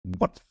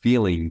what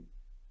feeling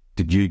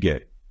did you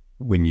get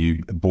when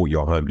you bought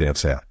your home down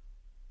south?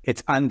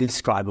 It's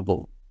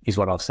undescribable, is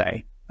what I'll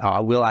say.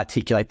 I will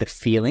articulate the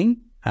feeling.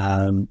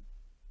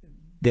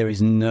 There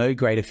is no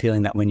greater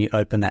feeling that when you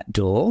open that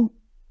door,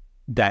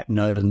 that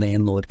no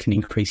landlord can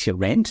increase your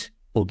rent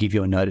or give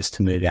you a notice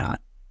to move out.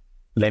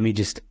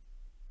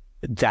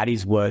 That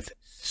is worth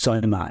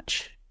so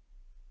much.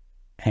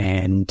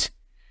 And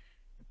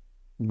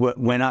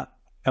when I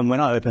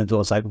opened the door, I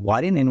was like,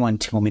 why didn't anyone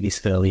tell me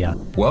this earlier?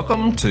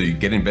 Welcome to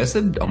Get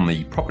Invested on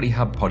the Property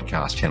Hub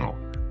podcast channel,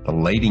 the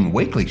leading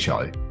weekly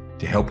show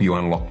to help you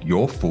unlock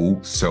your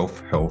full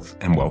self, health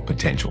and wealth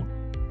potential.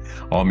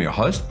 I'm your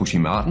host, Bushy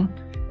Martin,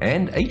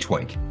 and each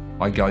week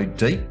I go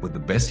deep with the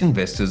best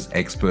investors,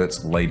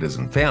 experts, leaders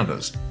and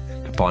founders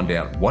to find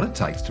out what it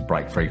takes to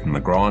break free from the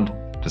grind,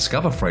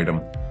 discover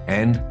freedom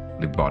and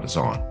live by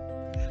design.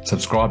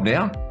 Subscribe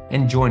now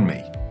and join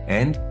me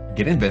and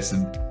get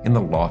invested in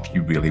the life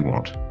you really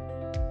want.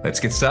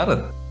 Let's get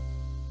started.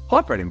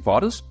 Hi, Freedom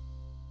Fighters.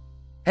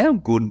 How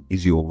good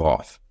is your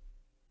life?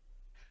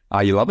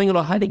 Are you loving it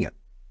or hating it?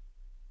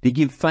 Do you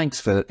give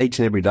thanks for each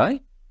and every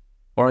day?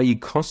 Or are you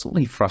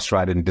constantly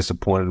frustrated and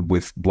disappointed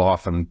with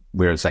life and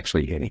where it's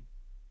actually heading?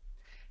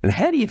 And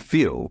how do you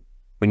feel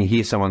when you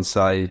hear someone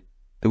say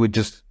that we're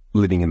just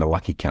living in the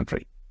lucky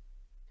country?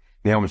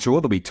 Now, I'm sure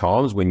there'll be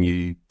times when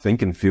you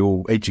think and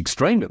feel each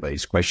extreme at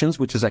these questions,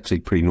 which is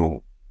actually pretty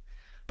normal.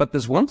 But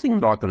there's one thing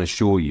that I can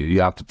assure you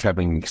after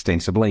travelling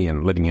extensively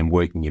and living and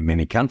working in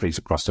many countries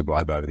across the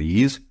globe over the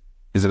years,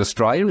 is that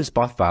Australia is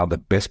by far the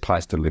best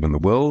place to live in the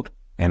world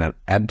and an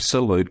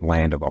absolute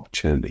land of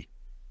opportunity.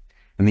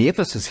 And the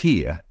emphasis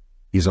here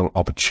is on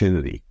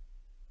opportunity,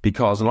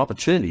 because an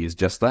opportunity is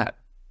just that.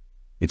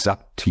 It's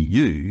up to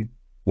you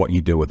what you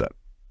do with it.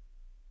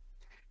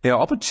 Now,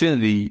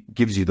 opportunity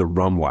gives you the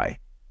runway.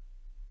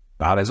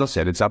 But as I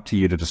said, it's up to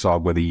you to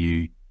decide whether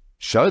you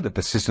show the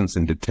persistence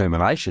and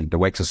determination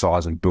to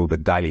exercise and build the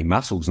daily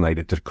muscles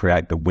needed to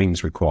create the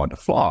wings required to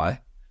fly,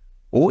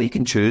 or you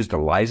can choose to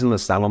laze in the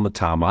sun on the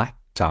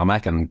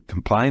tarmac and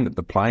complain that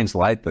the plane's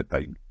late, that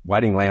the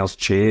waiting lounge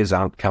chairs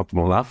aren't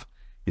comfortable enough,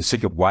 you're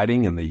sick of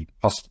waiting and the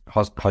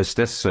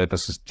hostess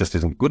service just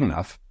isn't good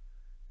enough,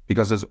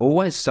 because there's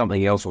always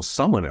something else or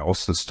someone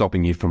else that's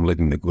stopping you from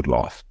living the good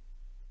life.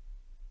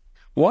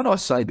 Why do I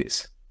say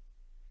this?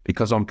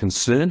 Because I'm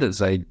concerned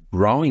there's a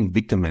growing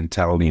victim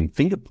mentality and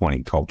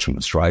finger-pointing culture in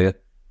Australia.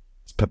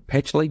 It's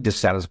perpetually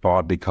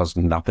dissatisfied because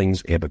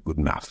nothing's ever good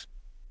enough.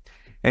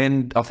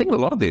 And I think a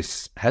lot of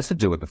this has to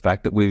do with the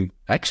fact that we've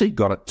actually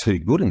got it too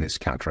good in this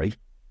country,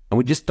 and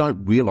we just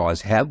don't realise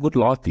how good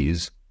life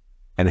is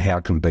and how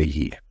it can be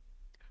here.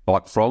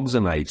 Like frogs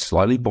in a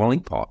slowly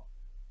boiling pot,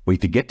 we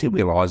forget to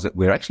realise that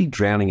we're actually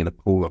drowning in a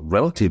pool of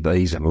relative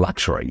ease and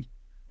luxury,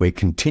 where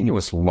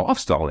continuous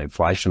lifestyle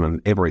inflation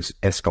and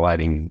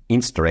ever-escalating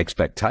Insta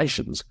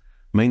expectations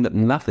mean that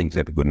nothing's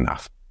ever good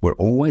enough. We're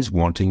always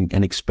wanting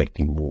and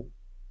expecting more.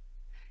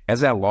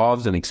 As our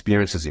lives and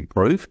experiences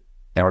improve,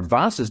 our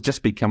advances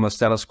just become the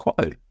status quo,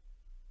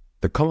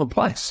 the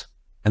commonplace,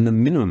 and the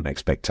minimum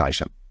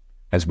expectation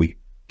as we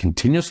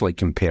continuously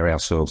compare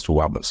ourselves to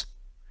others.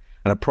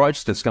 An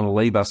approach that's going to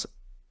leave us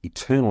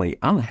eternally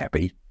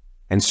unhappy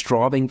and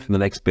striving for the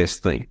next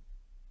best thing,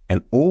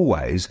 and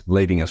always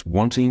leaving us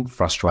wanting,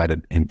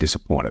 frustrated, and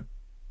disappointed.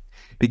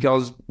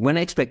 Because when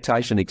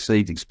expectation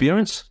exceeds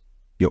experience,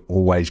 you're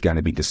always going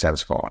to be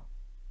dissatisfied.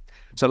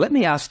 So let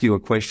me ask you a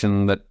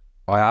question that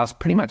I ask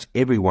pretty much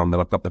everyone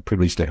that I've got the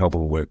privilege to help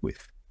or work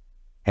with.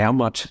 How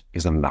much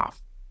is enough?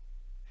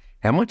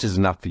 How much is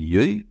enough for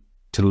you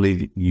to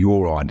live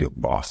your ideal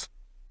life?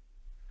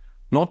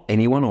 Not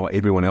anyone or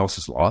everyone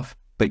else's life,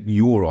 but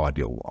your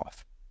ideal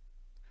life.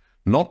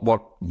 Not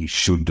what you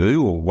should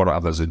do or what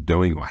others are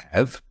doing or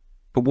have,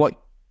 but what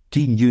do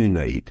you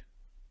need?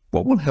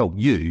 What will help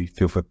you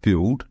feel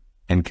fulfilled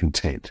and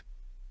content?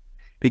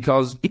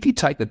 Because if you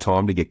take the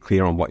time to get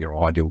clear on what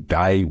your ideal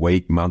day,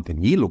 week, month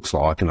and year looks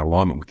like in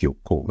alignment with your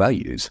core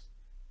values,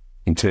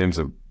 in terms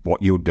of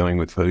what you're doing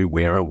with who,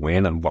 where and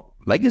when and what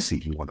legacy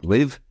you want to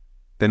live,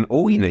 then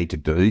all you need to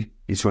do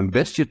is to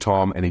invest your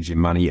time, energy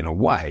and money in a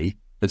way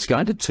that's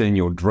going to turn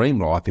your dream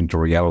life into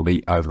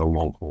reality over the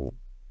long haul.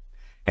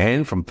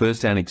 And from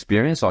first-hand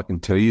experience, I can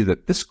tell you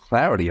that this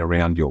clarity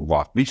around your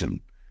life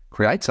vision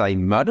creates a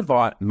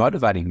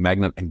motivating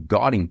magnet and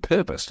guiding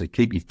purpose to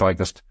keep you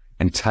focused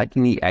and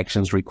taking the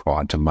actions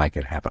required to make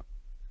it happen.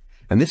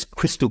 And this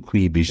crystal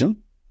clear vision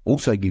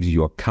also gives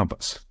you a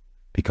compass,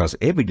 because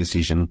every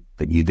decision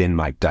that you then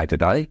make day to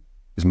day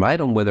is made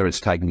on whether it's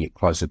taking you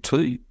closer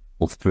to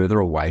or further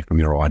away from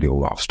your ideal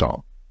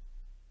lifestyle.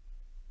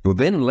 You're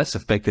then less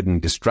affected and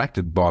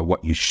distracted by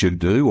what you should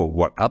do or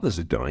what others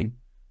are doing,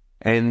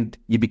 and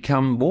you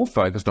become more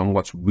focused on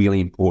what's really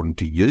important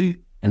to you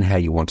and how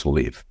you want to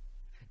live.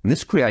 And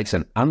this creates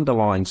an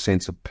underlying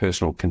sense of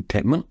personal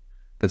contentment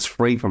that's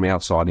free from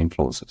outside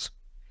influences.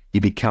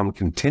 You become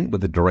content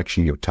with the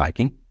direction you're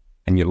taking,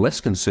 and you're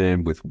less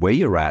concerned with where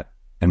you're at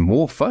and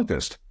more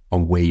focused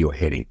on where you're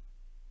heading.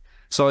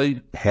 So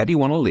how do you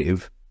want to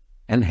live,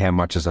 and how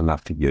much is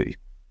enough for you?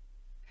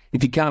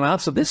 If you can't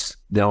answer this,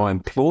 then I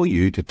implore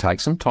you to take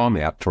some time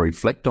out to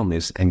reflect on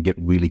this and get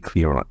really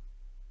clear on it.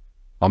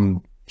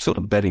 I'm sort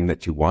of betting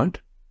that you won't,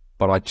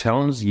 but I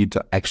challenge you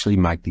to actually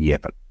make the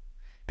effort,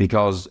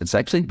 because it's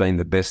actually been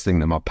the best thing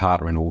that my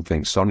partner in all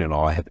things, Sonia, and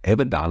I have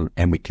ever done,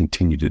 and we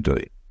continue to do.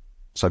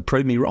 So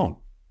prove me wrong,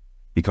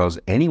 because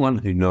anyone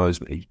who knows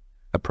me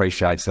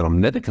appreciates that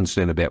I'm never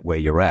concerned about where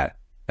you're at,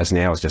 as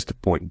now is just a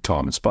point in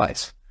time and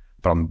space.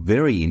 But I'm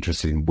very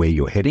interested in where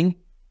you're heading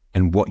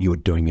and what you're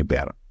doing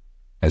about it,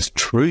 as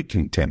true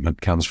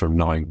contentment comes from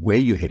knowing where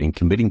you're heading,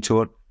 committing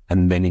to it,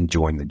 and then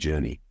enjoying the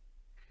journey.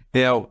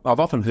 Now, I've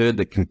often heard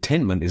that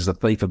contentment is the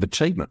thief of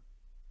achievement,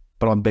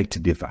 but I beg to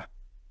differ.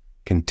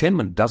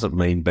 Contentment doesn't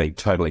mean being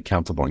totally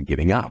comfortable and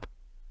giving up.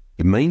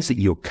 It means that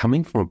you're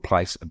coming from a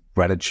place of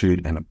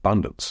gratitude and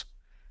abundance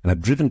and are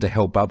driven to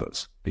help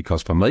others,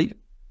 because for me,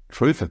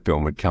 true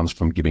fulfillment comes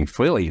from giving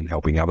freely and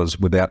helping others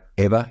without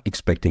ever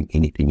expecting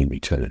anything in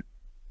return.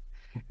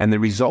 And the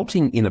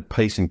resulting inner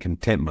peace and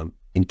contentment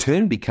in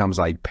turn becomes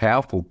a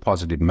powerful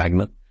positive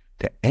magnet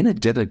to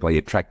energetically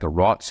attract the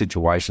right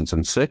situations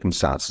and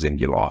circumstances in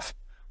your life,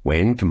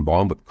 when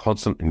combined with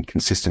constant and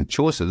consistent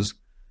choices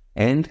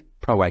and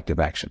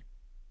proactive action.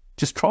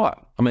 Just try it.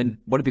 I mean,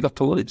 what have you got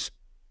to lose?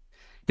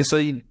 You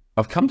see,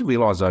 I've come to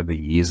realise over the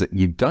years that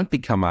you don't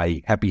become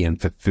a happy and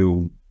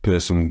fulfilled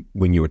person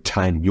when you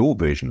attain your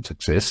version of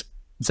success.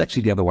 It's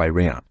actually the other way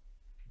around.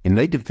 You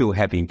need to feel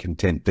happy and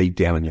content deep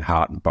down in your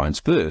heart and bones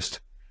first,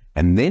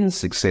 and then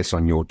success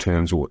on your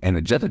terms will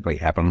energetically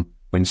happen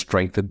when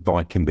strengthened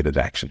by committed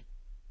action.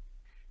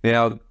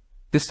 Now,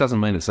 this doesn't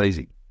mean it's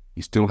easy.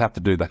 You still have to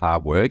do the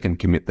hard work and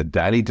commit the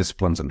daily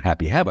disciplines and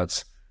happy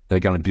habits that are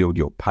going to build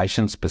your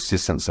patience,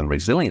 persistence, and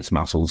resilience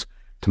muscles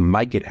to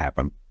make it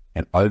happen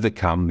and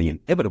overcome the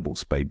inevitable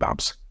speed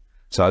bumps,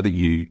 so that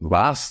you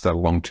last a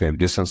long-term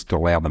distance to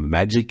allow the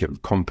magic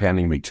of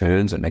compounding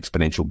returns and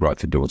exponential growth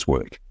to do its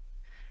work.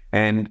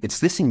 And it's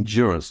this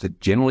endurance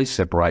that generally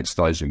separates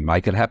those who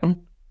make it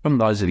happen from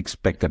those that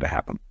expect it to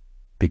happen,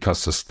 because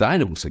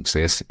sustainable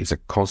success is a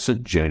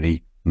constant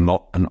journey,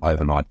 not an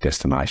overnight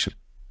destination.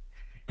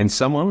 And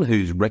someone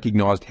who's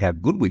recognised how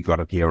good we've got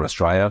it here in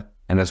Australia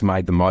and has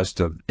made the most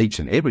of each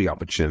and every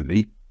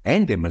opportunity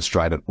and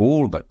demonstrated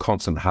all the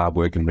constant hard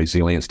work and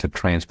resilience to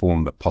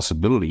transform the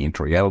possibility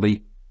into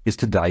reality is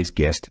today's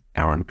guest,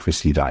 Aaron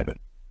Christie-David.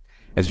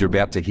 As you're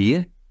about to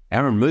hear,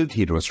 Aaron moved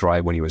here to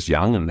Australia when he was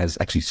young and has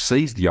actually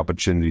seized the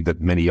opportunity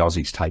that many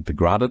Aussies take for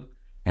granted,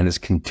 and has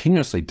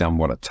continuously done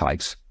what it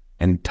takes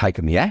and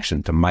taken the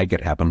action to make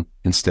it happen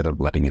instead of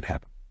letting it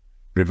happen,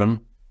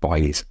 driven by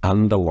his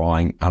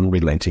underlying,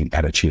 unrelenting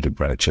attitude of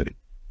gratitude.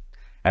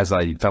 As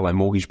a fellow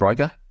mortgage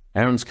broker,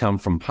 Aaron's come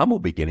from humble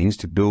beginnings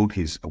to build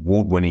his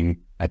award-winning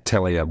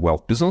Atelier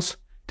Wealth business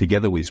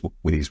together with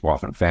his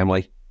wife and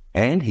family,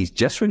 and he's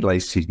just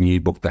released his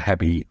new book, The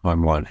Happy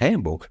Home Loan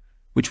Handbook,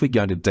 which we're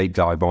going to deep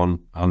dive on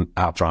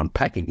after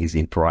unpacking his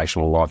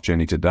inspirational life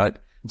journey to date.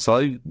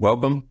 So,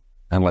 welcome,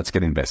 and let's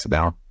get invested,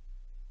 Aaron.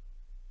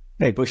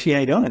 Hey, Bushy, how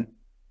you doing?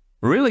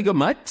 Really good,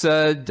 mate.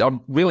 I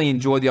really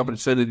enjoyed the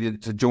opportunity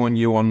to join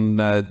you on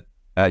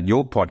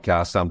your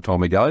podcast some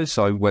time ago,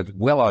 so we're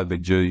well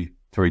overdue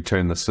to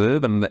return the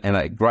serve, and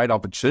a great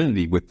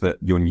opportunity with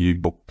your new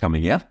book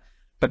coming out.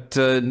 But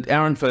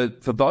Aaron, for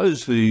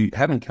those who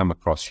haven't come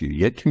across you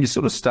yet, can you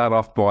sort of start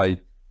off by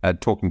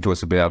talking to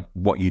us about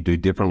what you do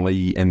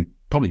differently, and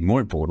probably more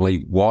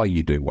importantly, why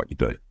you do what you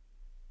do?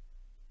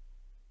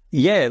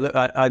 Yeah, look,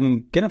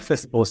 I'm going to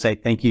first of all say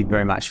thank you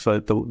very much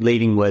for the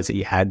leading words that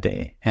you had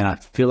there. And I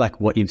feel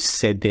like what you've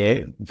said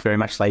there very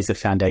much lays the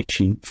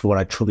foundation for what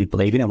I truly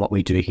believe in and what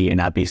we do here in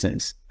our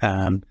business.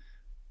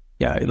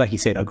 Like you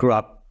said, I grew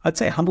up, I'd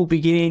say, humble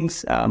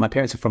beginnings. My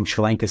parents are from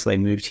Sri Lanka, so they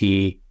moved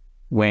here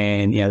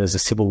when there's a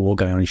civil war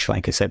going on in Sri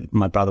Lanka. So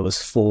my brother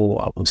was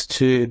 4, I was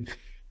 2.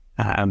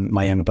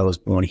 My younger brother was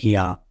born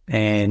here,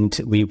 and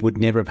we would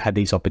never have had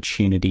these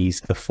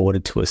opportunities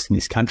afforded to us in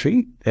this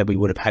country that we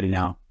would have had in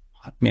our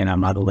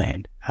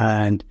motherland.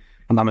 And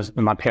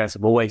my parents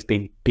have always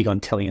been big on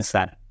telling us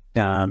that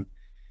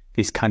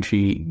this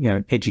country,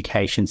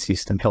 education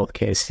system,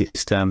 healthcare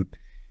system,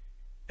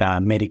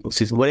 medical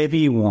system, whatever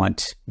you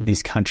want,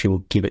 this country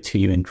will give it to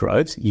you in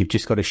droves. You've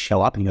just got to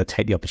show up and you've got to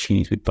take the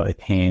opportunities with both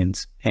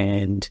hands.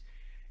 And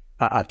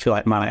I feel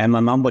like my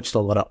mum watched a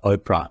lot of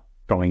Oprah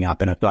growing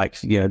up, and I feel like,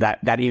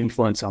 that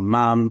influence on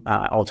mum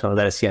ultimately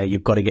let us,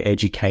 you've got to get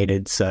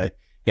educated. So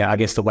I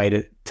guess the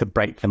way to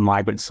break the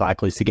migrant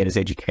cycle is to get as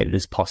educated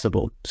as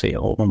possible. So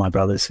all my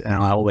brothers and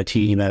I all went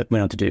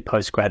on to do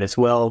postgrad as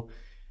well.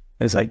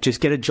 It was like,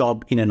 just get a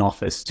job in an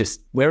office,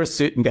 just wear a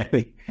suit and go.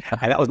 And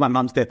that was my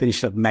mum's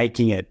definition of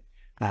making it.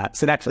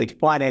 So naturally,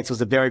 finance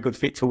was a very good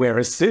fit to wear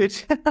a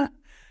suit. But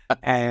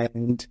I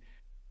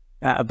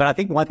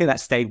think one thing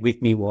that stayed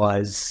with me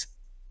was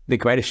the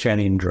great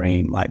Australian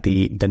dream, like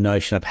the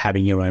notion of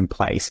having your own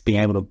place,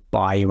 being able to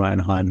buy your own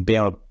home,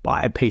 being able to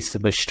buy a piece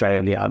of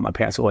Australia. My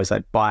parents always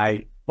like,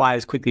 buy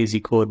as quickly as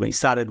you could. When you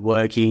started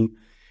working,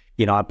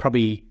 I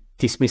probably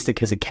dismissed it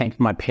because it came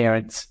from my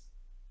parents.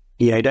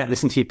 You don't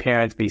listen to your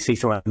parents, but you see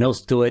someone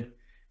else do it.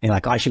 and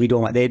like I should be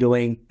doing what they're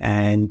doing.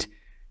 And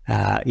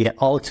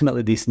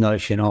ultimately this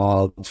notion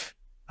of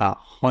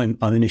home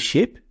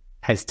ownership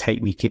had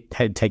taken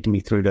me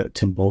through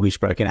to mortgage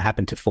broker, and I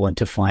happened to fall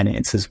into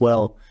finance as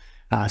well.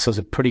 So it was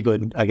a pretty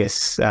good, I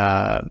guess,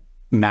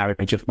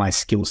 marriage of my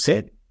skill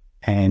set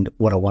and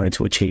what I wanted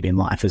to achieve in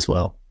life as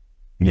well.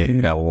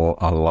 Yeah, well,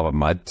 I love it,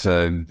 mate.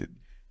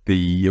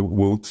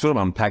 We'll sort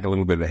of unpack a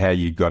little bit of how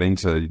you got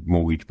into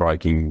mortgage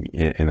broking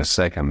in a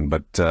second,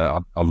 but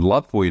I'd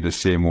love for you to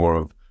share more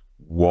of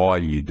why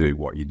you do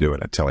what you do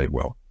at Atelier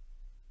Wealth.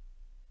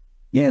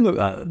 Yeah,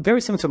 look,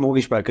 very similar to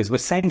mortgage brokers. We're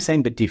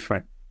same, but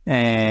different.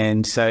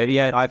 And so,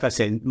 yeah, like I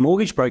said,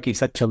 mortgage broking is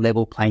such a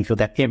level playing field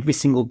that every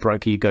single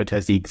broker you go to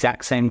has the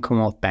exact same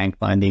Commonwealth Bank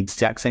loan, the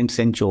exact same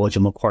St. George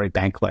and Macquarie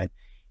Bank loan.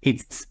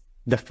 It's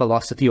the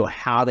philosophy or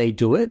how they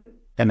do it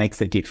that makes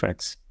the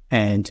difference.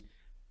 And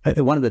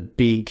one of the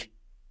big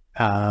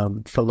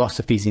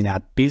philosophies in our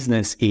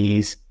business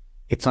is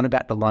it's not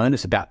about the loan,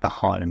 it's about the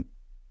home.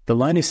 The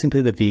loan is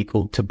simply the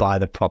vehicle to buy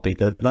the property.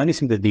 The loan is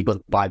simply the vehicle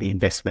to buy the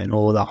investment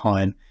or the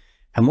home.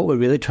 And what we're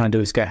really trying to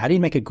do is go, how do you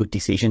make a good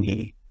decision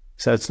here?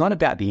 So it's not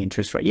about the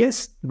interest rate.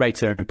 Yes,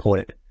 rates are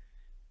important.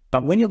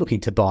 But when you're looking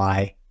to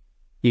buy,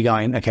 you're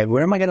going, okay,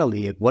 where am I going to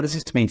live? What does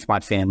this mean for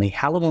my family?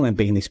 How long am I going to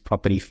be in this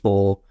property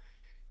for?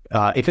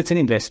 If it's an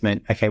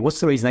investment, okay, what's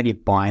the reason that you're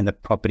buying the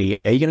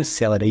property? Are you going to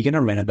sell it? Are you going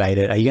to renovate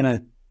it? Are you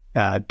going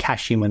to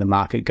cash in when the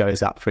market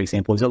goes up, for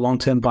example? Is it a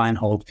long-term buy and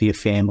hold for your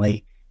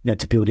family,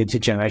 to build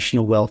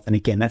intergenerational wealth? And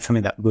again, that's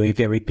something that we're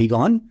very big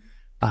on.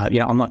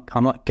 I'm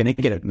not going to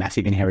get a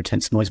massive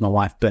inheritance, nor is my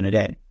wife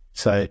Bernadette.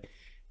 So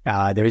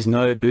there's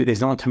no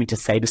one coming to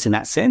save us in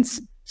that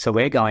sense. So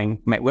we're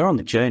going, mate, we're on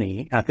the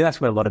journey. And I think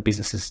that's where a lot of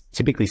businesses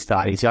typically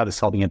start, is you're either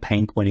solving a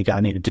pain point, you go, I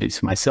need to do this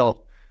for myself.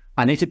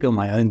 I need to build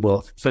my own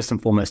wealth, first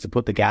and foremost, to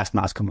put the gas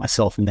mask on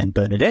myself and then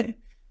Bernadette.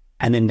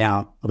 And then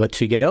now I've got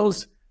 2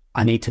 girls.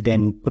 I need to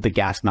then put the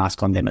gas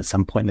mask on them at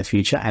some point in the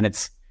future. And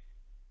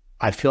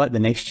I feel like the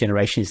next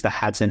generation is the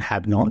haves and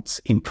have-nots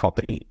in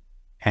property.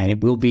 And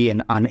it will be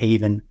an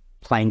uneven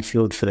playing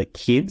field for the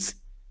kids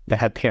that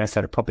have parents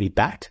that are property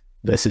backed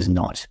versus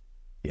not.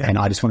 Yeah. And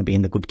I just want to be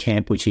in the good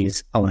camp, which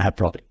is I want to have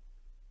property.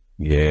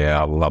 Yeah,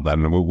 I love that.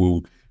 And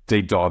we'll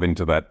deep dive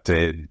into that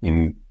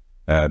in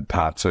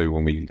part 2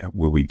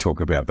 when we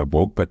talk about the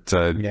book. But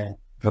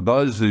for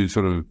those who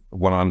sort of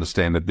want to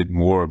understand a bit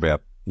more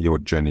about your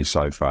journey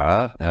so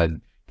far,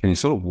 can you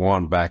sort of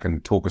wind back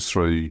and talk us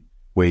through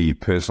where you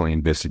personally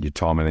invested your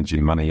time, energy,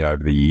 and money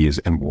over the years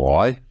and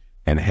why?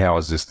 And how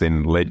has this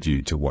then led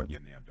you to what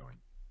you're now doing?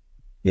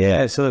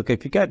 Yeah, so look,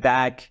 if you go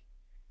back,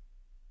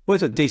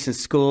 was a decent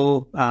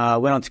school,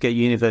 went on to get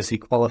university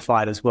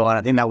qualified as well. And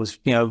I think that was,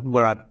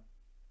 where I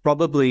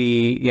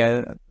probably,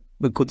 a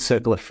good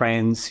circle of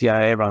friends,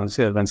 everyone's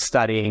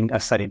studying.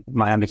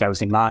 My undergrad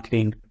was in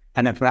marketing.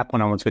 And then from that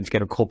point onwards, went to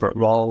get a corporate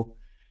role,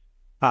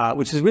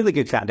 which is a really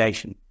good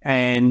foundation.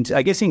 And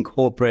I guess in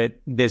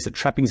corporate, there's the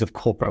trappings of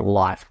corporate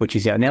life, which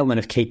is an element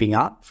of keeping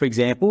up, for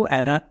example.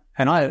 And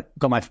I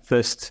got my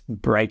first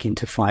break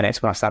into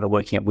finance when I started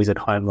working at Wizard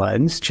Home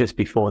Loans just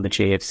before the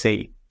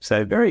GFC.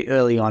 So very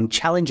early on,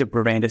 challenger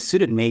brand, it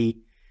suited me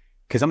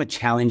because I'm a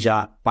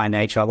challenger by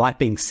nature. I like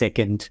being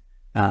second.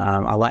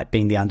 I like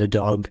being the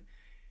underdog.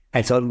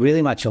 And so it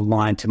really much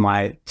aligned to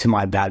my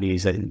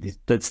values.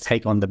 Let's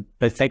take on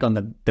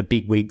the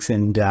big wigs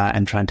and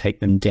try and take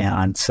them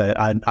down. So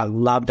I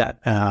love that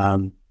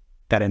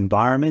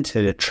environment.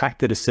 It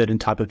attracted a certain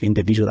type of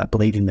individual that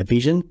believed in the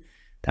vision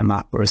that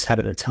Mark Burris had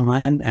at the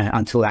time,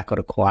 until that got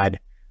acquired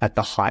at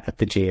the height of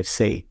the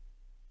GFC.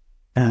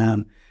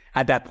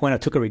 At that point, I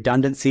took a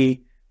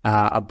redundancy.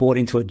 I bought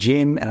into a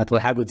gym, and I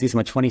thought, how good is this? I'm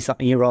a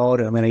 20-something-year-old,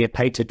 and I'm going to get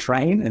paid to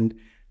train. And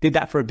did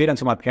that for a bit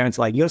until my parents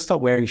were like, you got to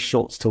stop wearing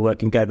shorts to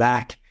work and go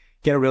back,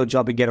 get a real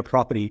job and get a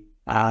property.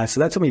 So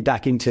that took me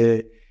back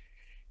into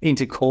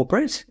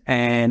corporate,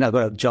 and I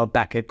got a job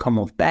back at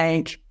Commonwealth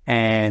Bank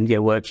and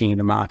working in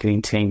the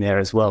marketing team there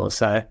as well.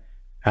 So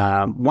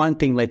one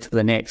thing led to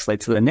the next,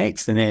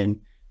 and then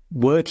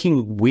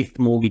working with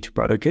mortgage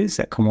brokers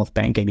at Commonwealth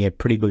Bank gave me a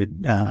pretty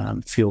good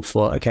feel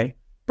for, okay,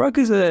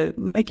 brokers are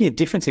making a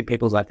difference in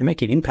people's life. They're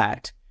making an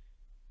impact.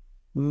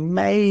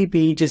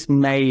 Maybe, just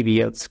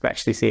maybe, I'll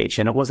scratch this itch.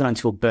 And it wasn't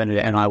until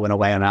Bernadette and I went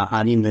away on our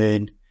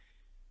honeymoon,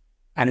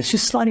 and it's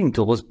just sliding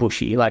doors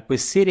bushy. Like they're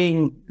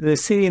sitting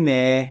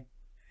there,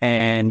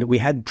 and we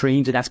had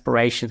dreams and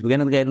aspirations. We're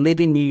going to go live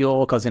in New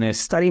York. I was going to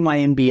study my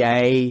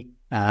MBA.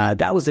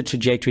 That was the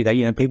trajectory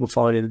that, people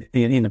followed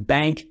in a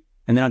bank.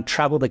 And then I'd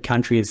travel the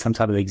country as some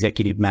type of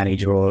executive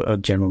manager or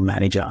general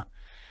manager.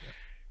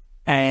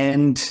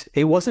 And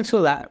it wasn't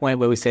until that point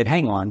where we said,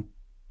 hang on,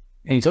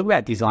 and you talk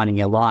about designing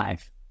your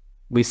life.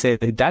 We said,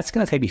 that's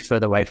going to take me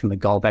further away from the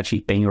goal of actually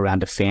being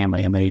around a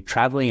family. I mean,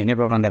 traveling, and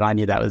everyone that I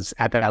knew that was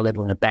at that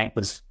level in a bank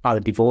was either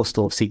divorced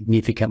or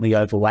significantly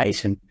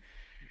overweight. And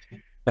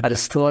I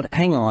just thought,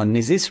 hang on,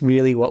 is this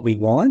really what we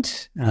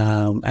want?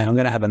 And I'm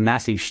going to have a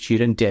massive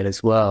student debt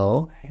as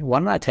well. Why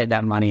don't I take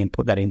that money and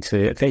put that into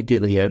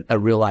effectively a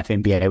real life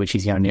MBA, which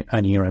is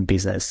owning your own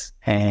business?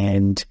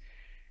 And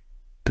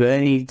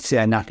Bernie,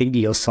 and I think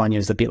your Sonia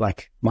is a bit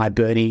like my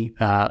Bernie.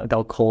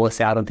 They'll call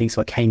us out on things.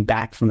 So I came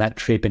back from that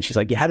trip and she's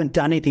like, you haven't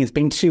done anything. It's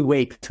been 2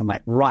 weeks. I'm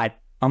like, right,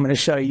 I'm going to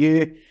show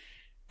you.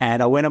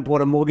 And I went and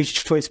bought a mortgage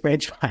choice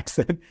franchise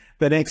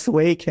the next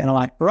week. And I'm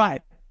like,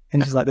 right.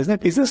 And she's like, there's no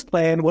business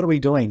plan. What are we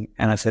doing?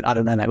 And I said, I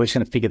don't know, mate. We're just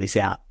going to figure this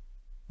out.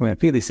 We're going to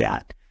figure this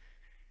out.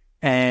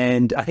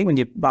 And I think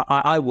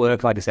I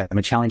work, like I said, I'm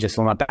a challenger.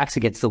 So when my back's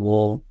against the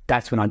wall,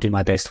 that's when I do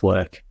my best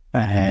work.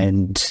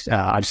 And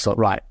I just thought,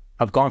 right,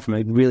 I've gone from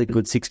a really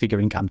good 6-figure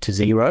income to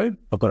zero.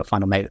 I've got to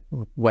find a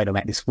way to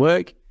make this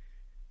work.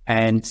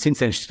 And since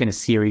then, it's just been a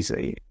series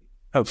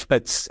of,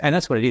 and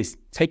that's what it is,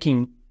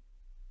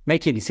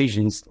 making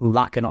decisions,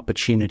 luck and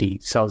opportunity.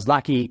 So I was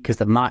lucky because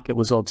the market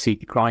was obviously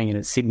growing in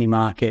a Sydney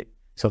market.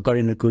 So I got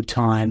in a good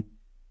time.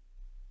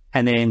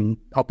 And then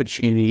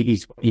opportunity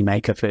is what you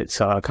make of it.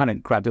 So I kind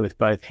of grabbed it with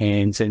both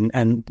hands.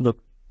 And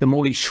look, the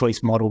mortgage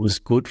choice model was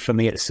good for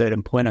me at a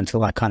certain point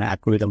until I kind of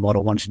outgrew the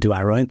model, wanted to do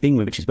our own thing,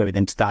 which is where we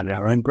then started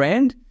our own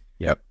brand.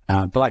 Yep.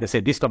 But like I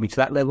said, this got me to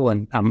that level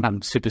and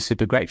I'm super,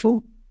 super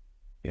grateful.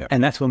 Yep.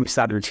 And that's when we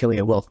started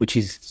Atelier Wealth, which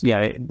is,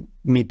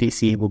 mid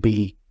this year will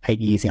be 8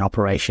 years in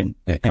operation.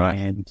 Yeah, right.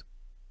 And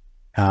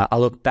I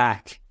look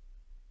back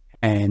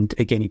and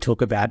again, you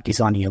talk about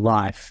designing your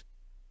life.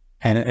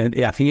 And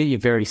I think at your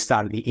very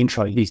start of the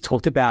intro, you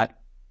talked about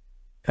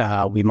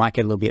we might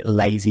get a little bit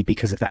lazy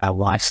because of our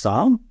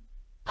lifestyle.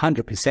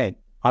 100%.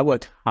 I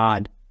worked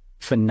hard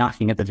for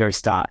nothing at the very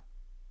start.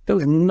 There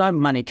was no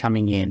money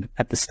coming in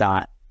at the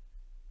start,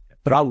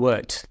 but I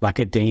worked like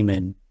a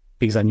demon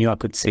because I knew I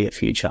could see a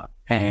future.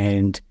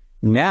 And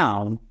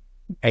now,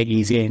 8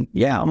 years in,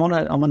 I'm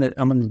on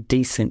a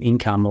decent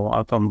income,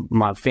 or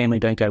my family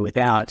don't go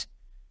without,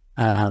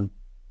 and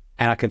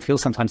I can feel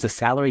sometimes the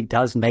salary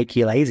does make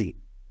you lazy.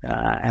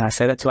 And I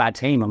say that to our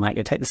team. I'm like,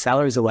 you take the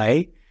salaries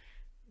away,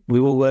 we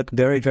will work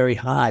very, very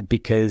hard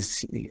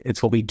because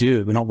it's what we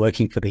do. We're not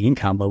working for the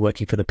income, we're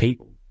working for the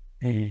people.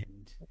 And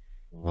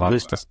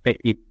lose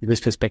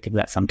perspective of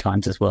that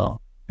sometimes as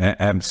well.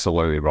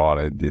 Absolutely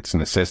right. It's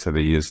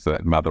necessity is the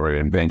mother of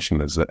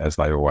invention, as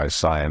they always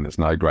say, and there's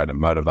no greater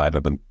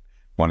motivator than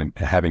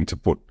having to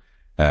put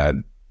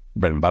bread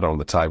and butter on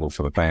the table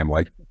for the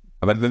family.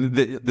 I mean,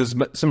 there's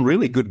some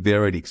really good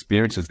varied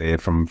experiences there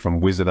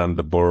from Wizard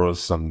under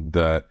Boris and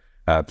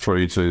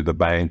through to the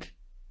bank,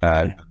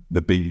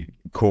 the big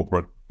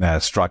corporate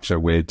structure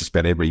where just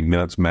about every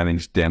minute's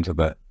managed down to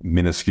the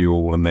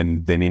minuscule, and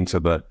then into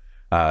the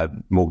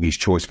mortgage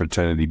choice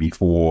fraternity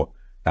before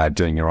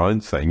doing your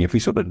own thing. If we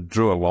sort of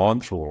drew a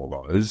line through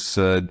all those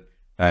and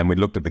we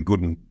looked at the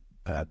good and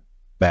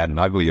bad and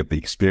ugly of the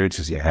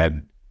experiences you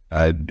had,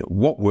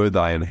 what were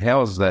they and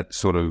how has that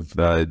sort of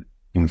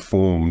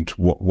informed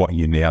what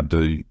you now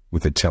do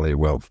with Atelier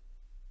Wealth?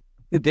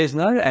 There's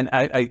no, and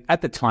I,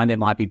 at the time there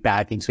might be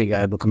bad things where you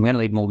go, look, I'm going to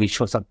leave mortgage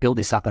choice, I'll build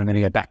this up and I'm going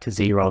to go back to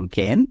zero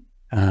again.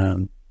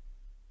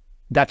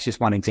 That's just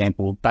one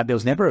example, but there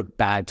was never a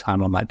bad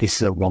time I'm like, this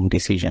is a wrong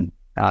decision.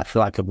 I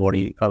feel like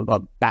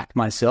I've backed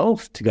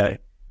myself to go,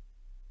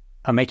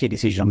 I'm making a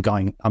decision, I'm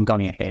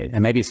going ahead.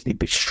 And maybe it's a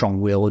bit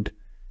strong-willed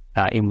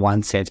in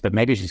one sense, but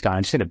maybe it's just going,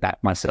 I'm just going to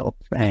back myself.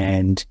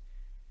 And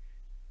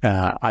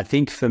I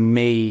think for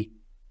me,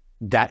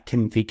 that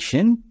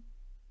conviction,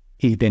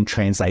 it then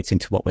translates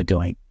into what we're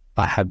doing.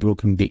 I have real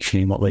conviction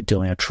in what we're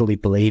doing. I truly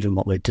believe in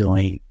what we're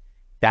doing.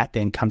 That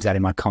then comes out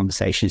in my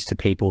conversations to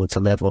people. It's a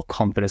level of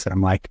confidence that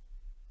I'm like,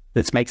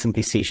 let's make some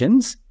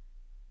decisions.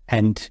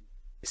 And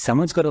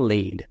someone's got to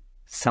lead.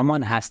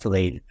 Someone has to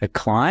lead, a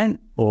client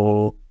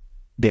or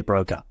their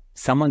broker.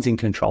 Someone's in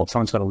control.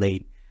 Someone's got to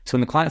lead. So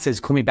when the client says,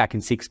 call me back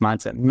in 6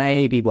 months, and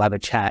maybe we'll have a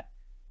chat,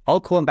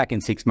 I'll call them back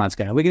in 6 months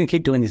going, are we going to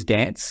keep doing this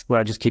dance where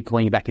I just keep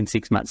calling you back in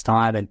 6 months'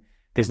 time and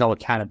there's no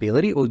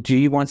accountability? Or do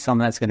you want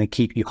someone that's going to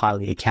keep you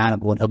highly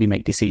accountable and help you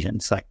make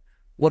decisions? Like,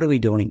 what are we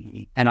doing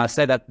here? And I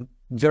say that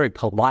very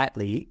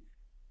politely,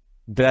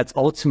 but that's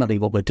ultimately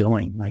what we're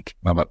doing. Like,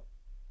 Love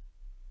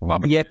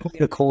it. Yeah,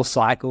 putting a call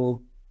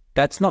cycle,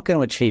 that's not going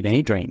to achieve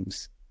any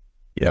dreams.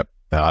 Yep.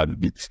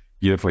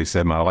 Beautifully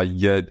said,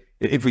 Marley.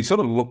 If we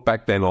sort of look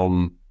back then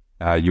on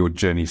your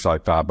journey so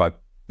far, both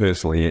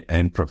personally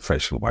and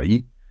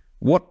professionally,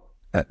 what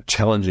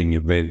challenging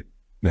event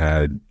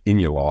in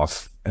your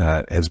life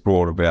has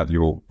brought about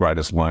your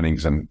greatest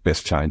learnings and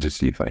best changes,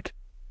 do you think?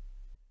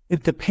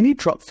 The penny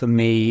drop for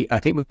me, I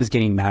think, was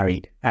getting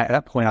married. At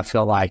that point, I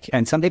feel like,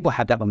 and some people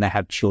have that when they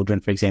have children,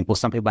 for example.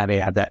 Some people maybe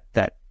have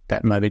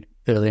that moment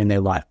early in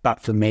their life.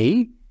 But for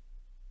me,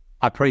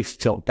 I probably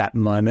felt that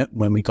moment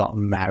when we got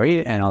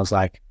married, and I was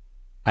like,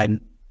 and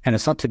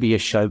it's not to be a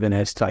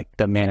chauvinist, like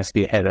the man has to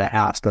be the head of the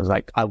house, but I was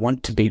like, I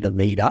want to be the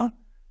leader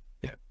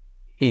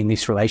in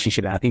this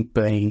relationship. And I think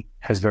Bernie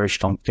has very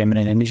strong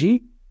feminine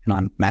energy and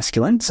I'm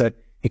masculine. So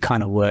it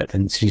kind of worked.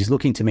 And she's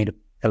looking to me to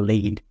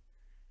lead.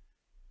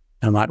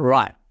 And I'm like,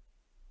 right,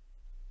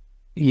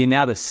 you're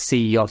now the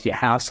CEO of your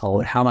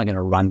household. How am I going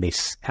to run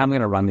this? How am I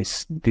going to run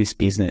this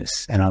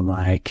business? And I'm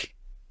like,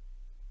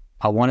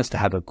 I want us to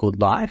have a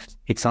good life.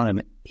 It's not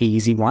an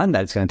easy one.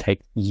 That's going to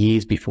take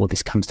years before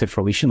this comes to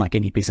fruition. Like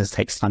any business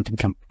takes time to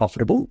become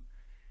profitable.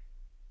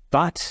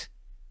 But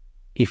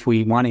if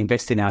we want to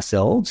invest in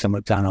ourselves, and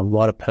we've done a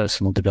lot of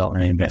personal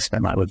development and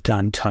investment, like we've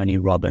done Tony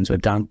Robbins,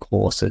 we've done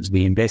courses,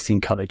 we invest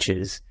in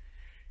coaches.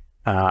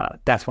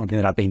 That's one thing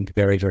that I've been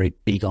very, very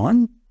big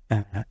on.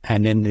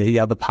 And then the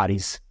other part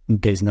is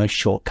there's no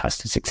shortcuts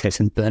to success.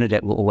 And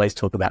Bernadette will always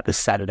talk about the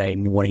Saturday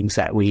mornings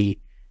that we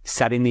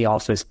sat in the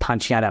office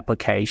punching out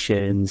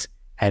applications,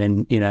 and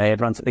then, you know,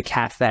 everyone's at the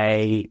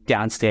cafe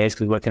downstairs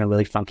because we work in a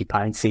really funky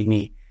part in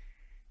Sydney.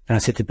 And I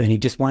said to Bernie,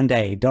 just one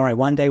day, don't worry,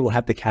 one day we'll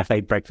have the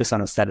cafe breakfast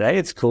on a Saturday.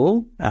 It's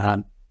cool.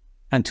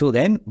 Until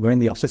then, we're in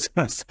the office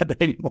on a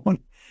Saturday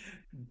morning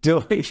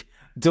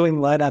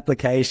doing loan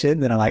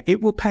applications. And I'm like,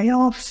 it will pay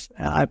off.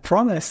 I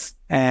promise.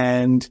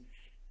 And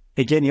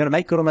again, you got to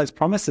make good on those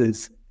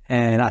promises.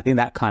 And I think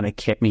that kind of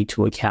kept me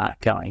to account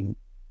going,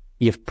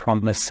 you've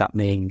promised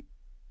something,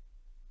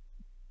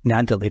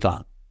 now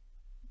deliver.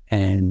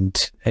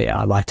 And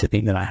I like to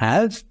think that I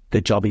have. The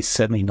job is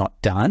certainly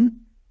not done,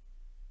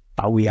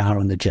 but we are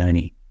on the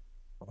journey.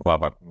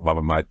 Love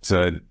it, mate.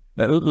 So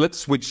let's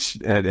switch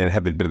and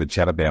have a bit of a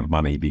chat about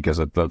money,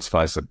 because let's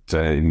face it,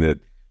 in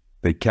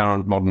the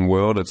current modern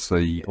world, it's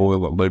the oil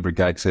that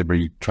lubricates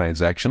every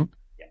transaction.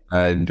 Yeah.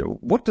 And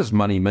what does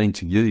money mean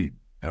to you,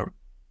 Aaron?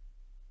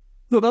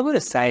 Look, I'm going to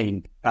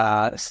say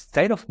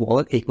state of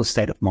wallet equals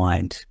state of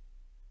mind.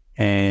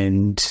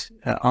 And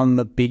I'm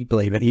a big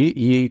believer.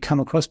 You come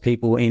across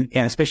people and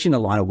especially in the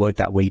line of work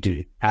that we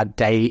do,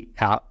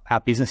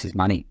 our business is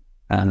money.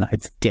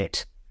 It's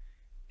debt.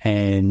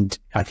 And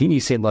I think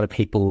you see a lot of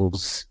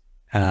people's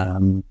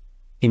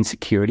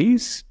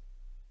insecurities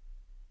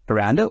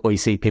around it, or you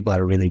see people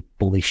that are really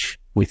bullish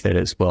with it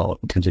as well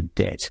in terms of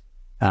debt.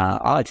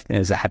 I like to think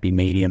there's a happy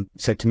medium.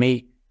 So to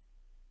me,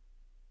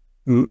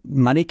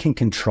 money can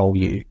control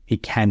you.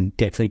 It can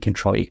definitely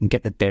control you. It can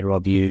get the better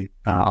of you.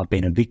 I've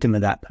been a victim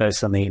of that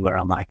personally, where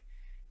I'm like,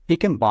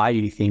 it can buy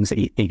you things that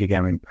you think are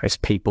going to impress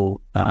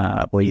people,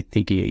 or you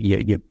think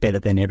you're better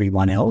than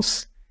everyone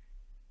else.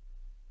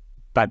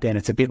 But then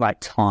it's a bit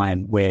like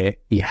time, where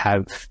you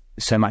have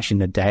so much in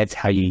the day, it's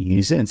how you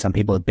use it, and some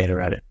people are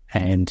better at it.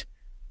 And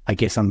I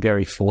guess I'm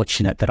very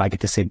fortunate that I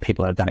get to see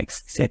people that have done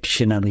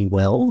exceptionally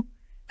well,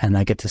 and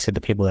I get to see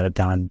the people that have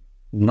done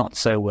not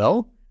so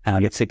well. And I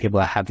get to see people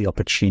that have the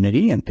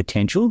opportunity and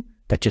potential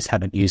that just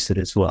haven't used it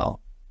as well.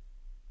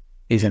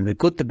 Isn't the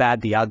good, the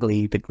bad, the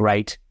ugly, the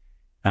great?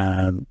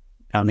 I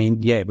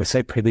mean, yeah, we're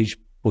so privileged,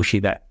 Bushy,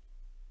 that,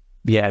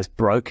 yeah, as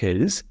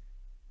brokers,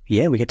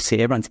 yeah, we get to see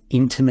everyone's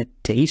intimate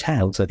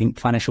details. I think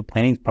financial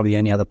planning is probably the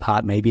only other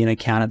part, maybe an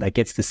accountant that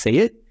gets to see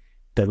it,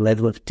 the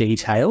level of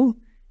detail.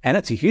 And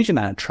it's a huge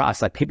amount of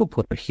trust. Like, people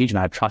put a huge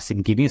amount of trust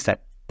in giving us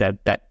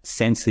that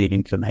sensitive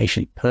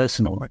information,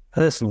 personal,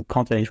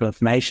 confidential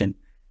information.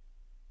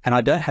 And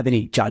I don't have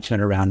any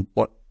judgment around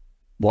what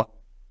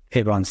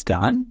everyone's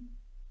done,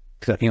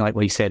 because I think, like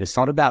what you said, it's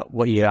not about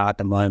what you are at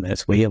the moment,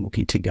 it's where you're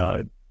looking to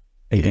go,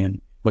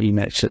 even what you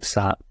mentioned at the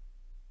start.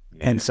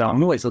 Yeah. And so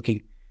I'm always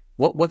looking,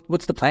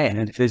 what's the plan?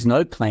 And if there's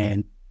no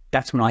plan,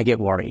 that's when I get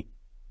worried.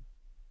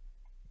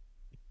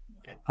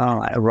 All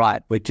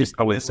right, we're just...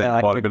 Probably see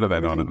quite a bit of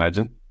that, I'd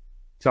imagine.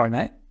 Sorry,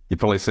 mate? You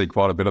probably see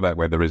quite a bit of that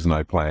where there is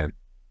no plan.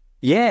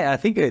 Yeah, I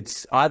think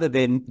it's either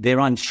they're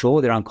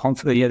unsure, they're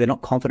unconfident, they're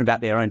not confident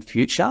about their own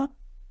future,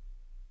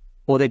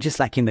 or they're just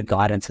lacking the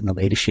guidance and the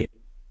leadership.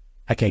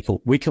 Okay,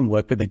 cool. We can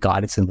work with the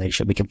guidance and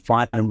leadership. We can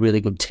find a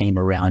really good team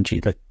around you.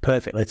 Like,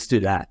 perfect, let's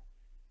do that.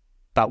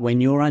 But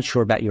when you're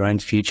unsure about your own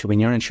future, when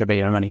you're unsure about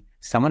your own money,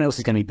 someone else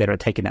is going to be better at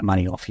taking that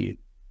money off you.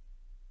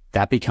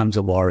 That becomes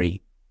a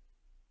worry.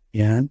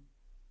 Yeah?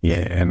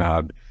 Yeah,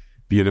 and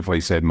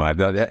beautifully said, mate.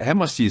 How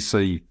much do you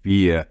see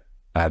fear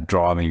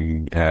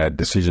driving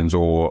decisions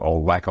or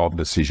lack of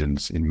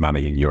decisions in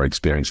money in your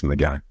experience in the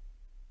game?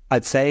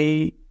 I'd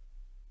say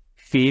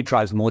fear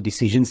drives more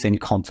decisions than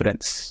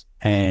confidence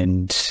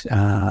and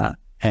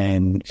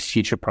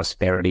future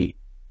prosperity.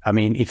 I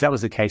mean, if that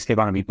was the case,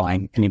 everyone would be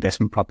buying an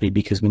investment property,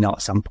 because we know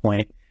at some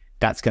point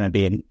that's going to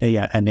be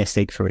a nest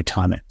egg for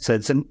retirement. So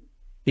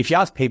if you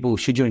ask people,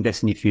 should you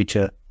invest in your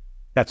future,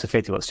 that's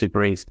effectively what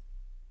super is.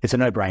 It's a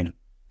no-brainer.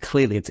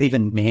 Clearly, it's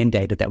even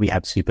mandated that we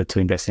have super to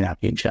invest in our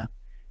future.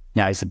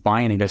 Now, is it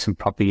buying an investment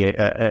property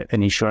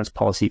an insurance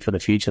policy for the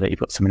future that you've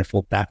got something to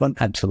fall back on?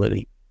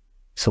 Absolutely.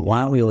 So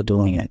why aren't we all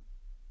doing it?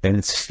 Then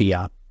it's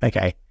fear.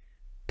 Okay,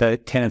 the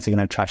tenants are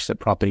going to trash the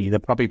property. The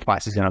property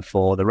price is going to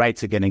fall. The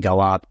rates are going to go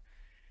up.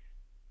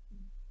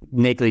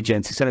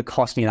 Negligence, it's going to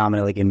cost me an arm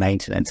and a leg in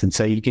maintenance. And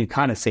so you can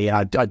kind of see,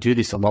 I do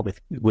this a lot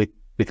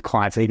with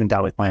clients. I even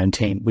done it with my own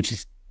team, which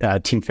is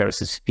Tim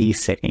Ferriss's fear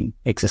setting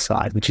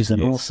exercise, which is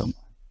an awesome.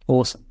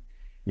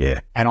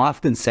 Yeah. And I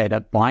often say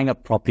that buying a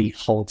property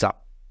holds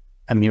up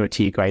a mirror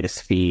to your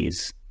greatest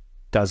fears,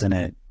 doesn't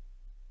it?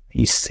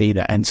 You see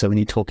that. And so when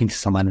you're talking to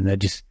someone and they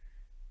just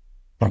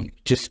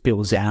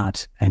spills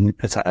out, and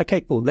it's like,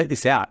 okay, cool, let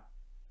this out.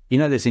 You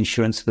know, there's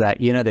insurance for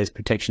that. You know, there's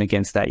protection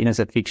against that. You know, there's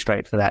a fixed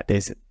rate for that.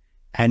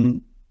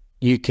 And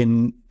you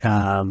can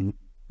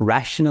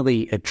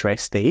rationally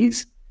address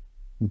these,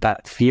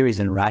 but fear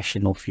isn't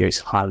rational. Fear is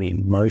highly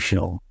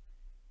emotional.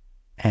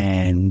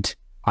 And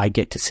I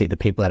get to see the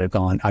people that have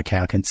gone, okay,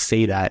 I can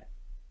see that.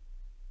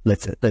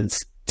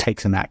 Let's take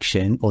some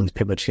action. All these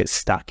people just get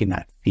stuck in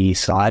that fear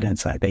side, and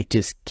so they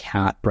just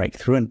can't break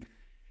through. And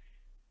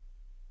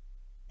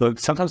look,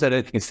 sometimes I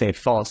don't think it's their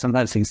fault.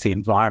 Sometimes I think it's the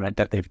environment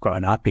that they've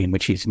grown up in,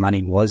 which is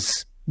money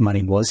was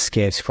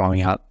scarce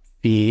growing up.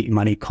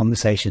 Money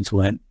conversations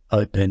weren't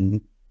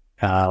open.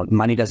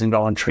 Money doesn't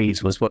grow on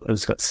trees was what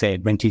was got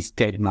said. Rent is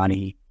dead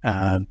money.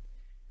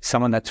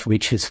 Someone that's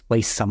rich has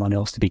fleeced someone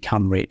else to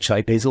become rich.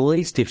 Like there's all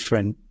these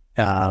different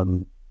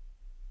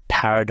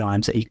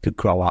paradigms that you could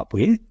grow up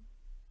with.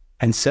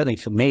 And certainly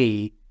for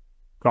me,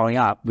 growing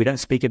up, we don't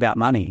speak about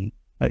money.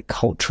 Like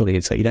culturally,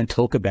 it's like you don't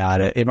talk about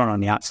it. Everyone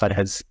on the outside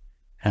has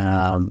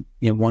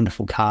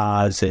wonderful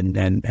cars and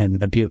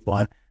a beautiful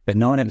life, but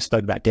no one ever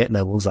spoke about debt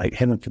levels. Like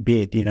heaven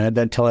forbid,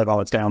 they'd tell everyone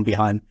what's down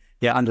behind,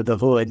 under the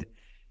hood.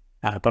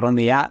 But on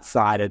the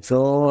outside, it's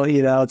all,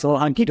 it's all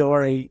hunky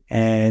dory.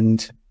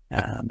 And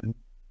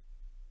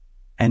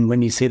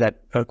when you see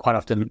that, quite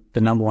often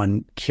the number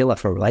one killer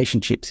for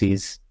relationships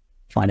is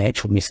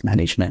financial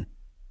mismanagement.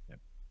 Yep.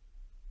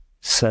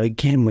 So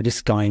again, we're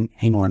just going,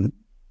 hang on,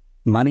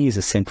 money is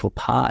a central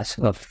part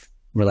of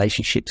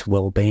relationships,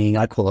 well-being.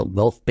 I call it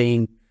wealth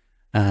being.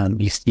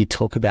 You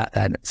talk about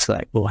that. It's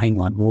like, well, hang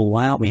on. Well,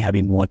 why aren't we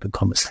having more open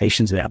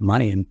conversations about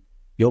money? And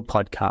your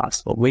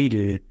podcast, what we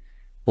do,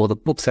 or the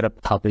books that are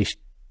published,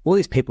 all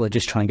these people are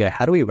just trying to go,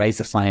 how do we raise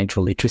the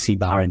financial literacy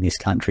bar in this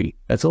country?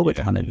 That's all we're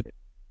trying to do.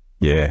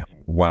 Yeah,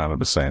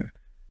 100%.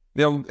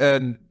 Now,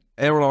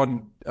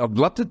 Aaron, I'd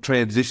love to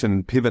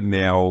pivot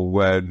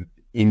now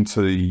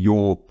into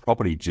your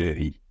property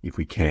journey, if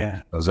we can.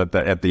 Yeah. Because at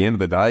the end of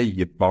the day,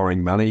 you're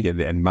borrowing money,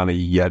 and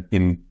money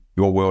in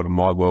your world and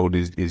my world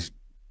is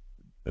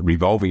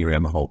revolving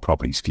around the whole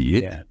property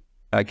sphere.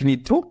 Yeah. Can you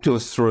talk to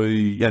us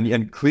through,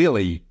 and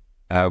clearly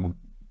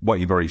what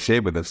you've already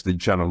shared with us,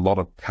 you've shown a lot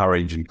of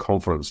courage and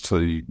confidence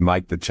to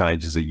make the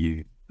changes that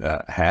you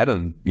had,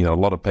 and a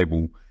lot of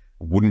people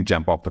wouldn't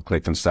jump off the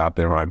cliff and start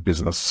their own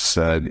business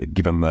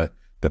given the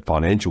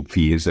financial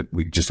fears that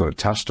we just sort of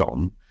touched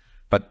on.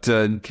 But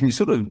can you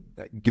sort of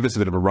give us a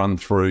bit of a run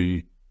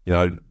through,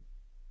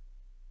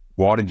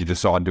 why did you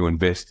decide to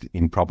invest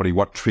in property?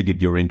 What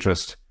triggered your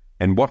interest?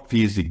 And what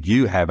fears did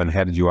you have, and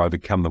how did you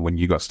overcome them when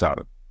you got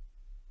started?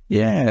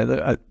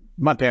 Yeah,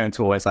 my parents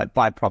were always like,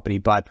 buy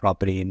property.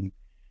 And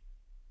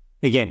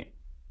again,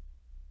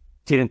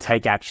 didn't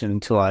take action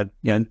until I,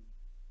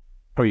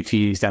 probably a few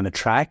years down the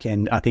track.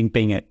 And I think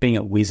being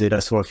at Wizard, I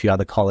saw a few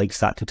other colleagues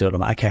start to do it.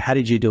 I'm like, okay, how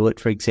did you do it,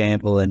 for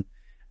example? And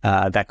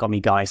that got me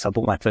going. So I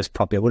bought my first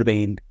property. I would have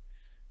been,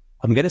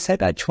 I'm going to say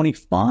about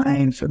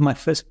 25 for my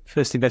first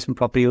investment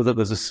property. It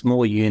was a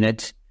small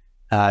unit,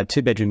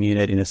 2-bedroom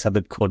unit in a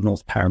suburb called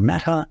North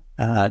Parramatta.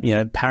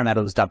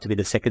 Parramatta was dubbed to be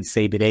the second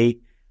CBD.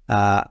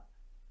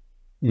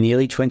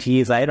 Nearly 20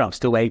 years later, I'm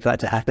still waiting for that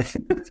to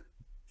happen.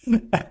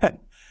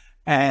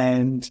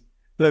 And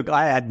look,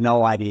 I had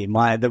no idea.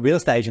 The real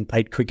estate agent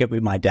played cricket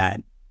with my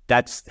dad.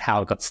 That's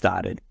how it got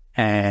started.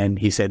 And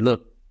he said,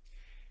 look,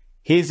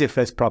 here's your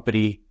first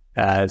property.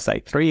 It's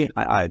like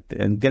I'm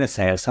going to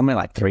say it was somewhere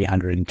like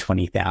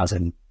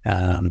 320,000.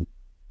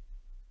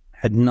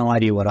 Had no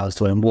idea what I was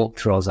doing. Walked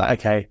through. I was like,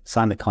 okay,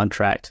 signed the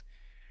contract,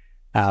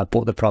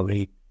 bought the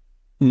property.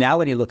 Now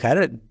when you look at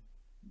it,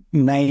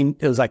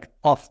 it was like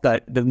off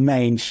the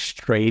main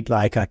street,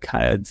 like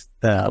one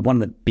of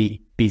the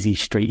big busy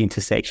street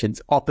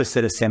intersections,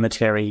 opposite a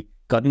cemetery,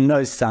 got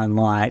no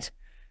sunlight,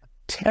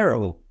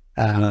 terrible.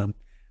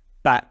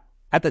 But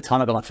at the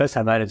time I got my first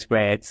home owners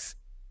grants,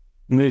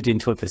 moved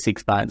into it for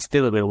 6 months, did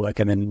a little bit of work,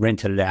 and then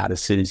rented it out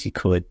as soon as you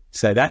could.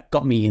 So that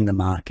got me in the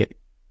market.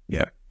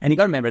 Yeah. And you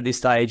got to remember at this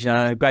stage,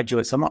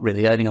 graduate, so I'm not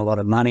really earning a lot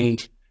of money,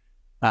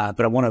 but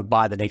I want to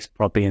buy the next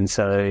property. And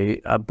so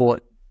I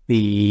bought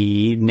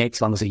the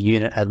next one was a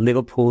unit at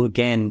Liverpool.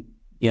 Again,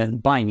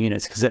 buying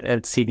units because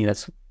at Sydney,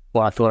 that's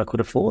what I thought I could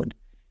afford.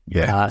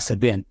 Yeah. So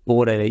then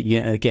bought a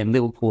unit. Again,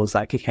 Liverpool was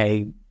like,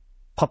 okay,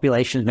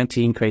 population is meant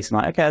to increase. I'm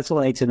like, okay, that's all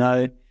I need to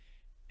know.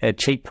 A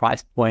cheap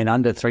price point,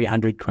 under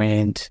 300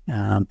 grand.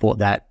 Bought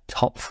that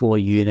top floor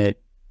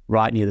unit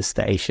right near the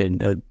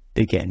station.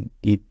 Again,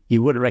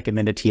 you wouldn't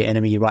recommend it to your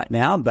enemy right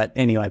now, but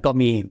anyway, got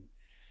me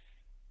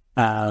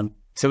in.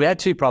 So we had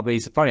 2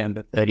 properties, probably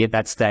under 30 at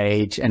that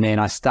stage. And then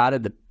I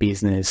started the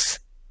business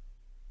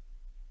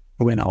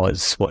when I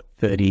was,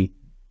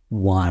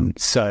 31.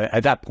 So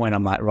at that point,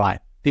 I'm like, right,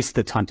 this is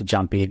the time to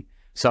jump in.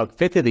 So I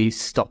effectively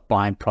stopped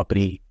buying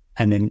property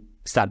and then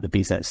started the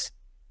business.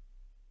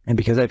 And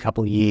because of a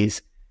couple of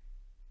years,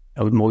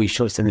 I was mortgage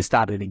choice and then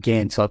started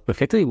again. So it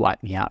effectively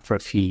wiped me out for a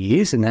few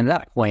years. And then at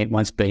that point,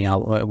 once we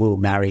were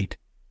married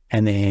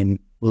and then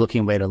we're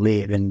looking where to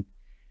live. And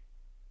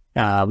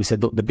we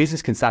said, look, the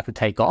business can start to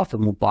take off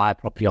and we'll buy a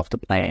property off the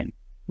plan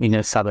in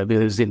a suburb. It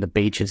was in the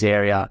beaches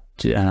area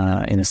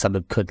in a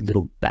suburb called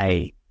Little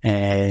Bay.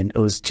 And it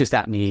was just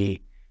out near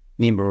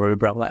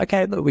Maroubra. I'm like,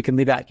 okay, look, we can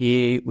live out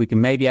here. We can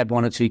maybe have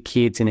 1 or 2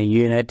 kids in a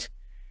unit.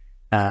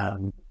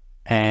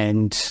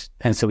 And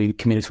so we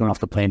committed to an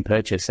off-the-plan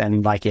purchase.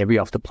 And like every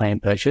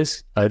off-the-plan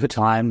purchase, over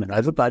time and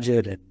over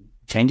budget and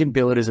changing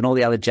builders and all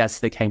the other jazz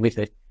that came with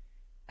it.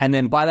 And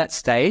then by that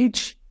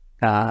stage,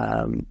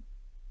 our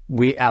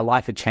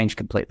life had changed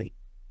completely.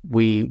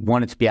 We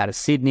wanted to be out of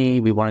Sydney.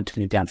 We wanted to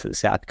move down to the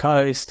South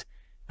Coast.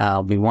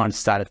 We wanted to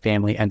start a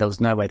family, and there was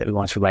no way that we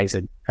wanted to raise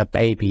a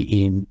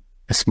baby in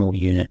a small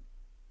unit.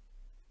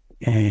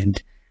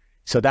 And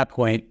so at that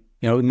point,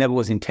 it never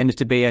was intended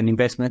to be an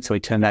investment. So we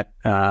turned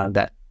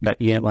that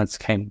unit once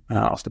came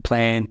off the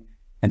plan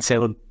and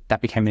settled.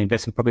 That became an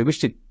investment property,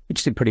 which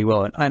did pretty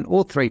well. And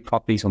all three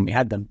properties, when we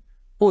had them,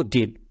 all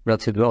did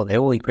relatively well. They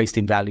all increased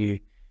in value.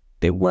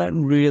 There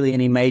weren't really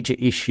any major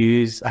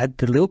issues. I had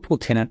the Liverpool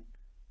tenant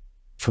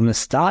from the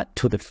start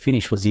to the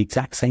finish was the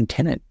exact same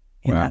tenant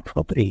in that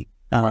property.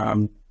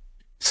 So,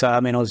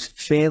 I was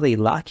fairly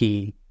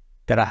lucky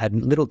that I had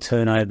little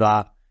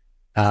turnover.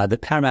 The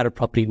Parramatta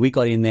property, we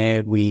got in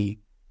there, we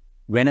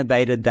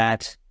renovated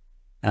that,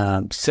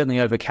 certainly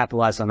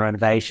overcapitalized on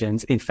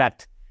renovations. In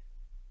fact,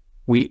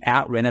 we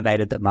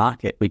out-renovated the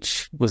market,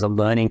 which was a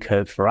learning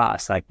curve for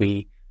us. Like,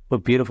 we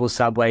put beautiful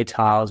subway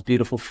tiles,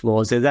 beautiful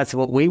floors. That's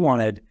what we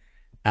wanted,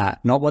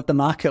 not what the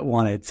market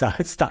wanted. So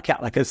it stuck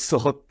out like a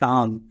sore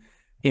thumb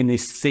in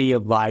this sea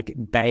of like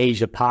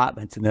beige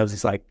apartments, and there was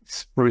this like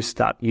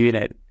spruced up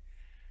unit.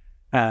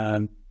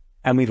 And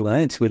we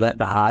learned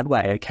the hard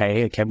way.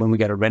 Okay, when we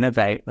go to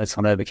renovate, let's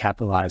not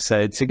overcapitalize.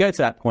 So to go to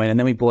that point, and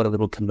then we bought a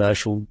little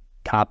commercial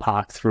car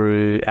park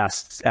through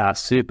our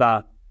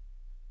super.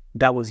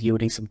 That was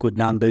yielding some good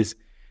numbers.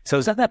 So it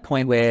was at that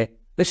point where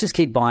let's just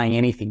keep buying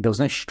anything. There was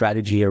no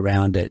strategy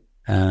around it.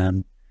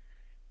 And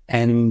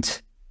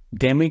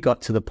then we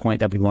got to the point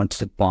that we wanted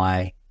to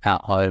buy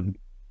our home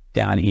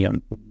down here,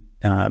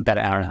 about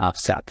an hour and a half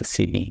south of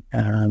Sydney,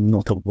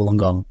 north of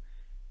Wollongong.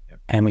 Yep.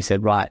 And we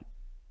said, right,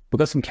 we've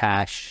got some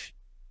cash,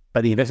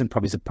 but the investment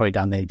properties have probably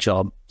done their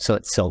job, so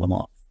let's sell them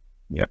off.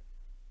 Yep.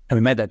 And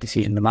we made that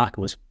decision. The market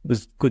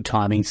was good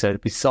timing, so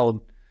we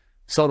sold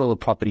all the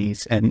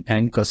properties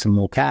and got some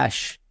more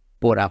cash,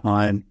 bought our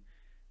home.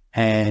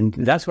 And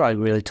that's where I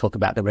really talk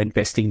about the rent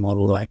investing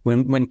model. Like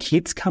when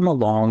kids come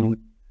along,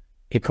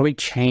 it probably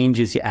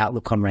changes your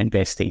outlook on rent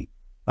investing.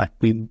 Like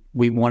we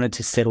wanted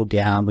to settle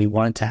down. We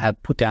wanted to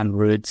put down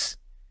roots.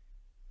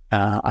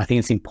 I think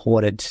it's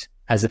important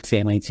as a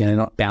family to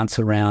not bounce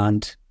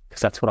around,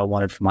 because that's what I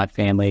wanted for my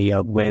family.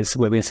 Where we're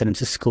going to send them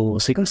to school.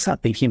 So you've got to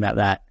start thinking about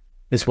that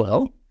as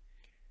well.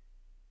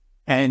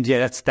 And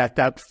yeah,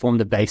 that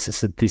formed the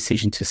basis of the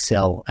decision to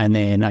sell. And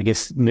then I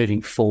guess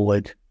moving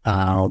forward,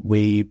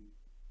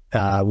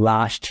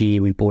 last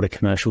year we bought a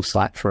commercial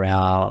site for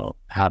our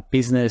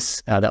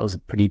business. That was a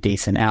pretty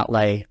decent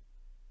outlay.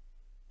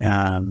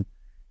 And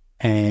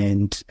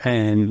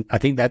I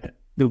think that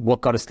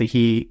what got us to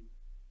here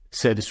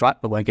served us right,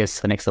 but I guess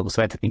the next level.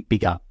 So we had to think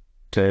bigger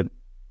to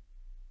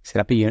set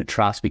up a unit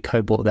trust. We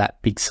co-bought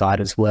that big site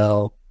as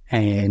well,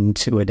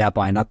 and we're now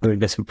buying another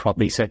investment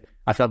property. So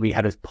I felt we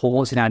had a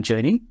pause in our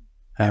journey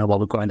while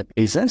we're growing the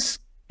business.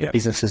 Yeah. The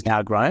business has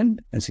now grown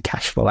as a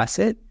cash flow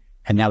asset,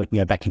 and now we can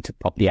go back into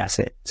property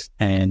assets.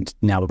 And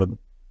now we're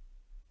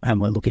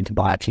looking to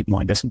buy a few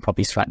more investment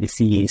properties throughout this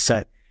year.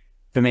 So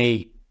for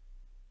me,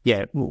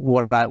 yeah,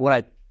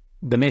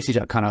 the message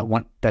I kind of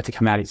want that to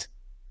come out is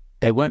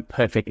they weren't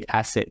perfect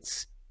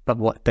assets, but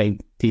what they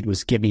did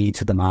was get me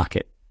into the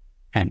market.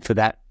 And for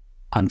that,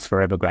 I'm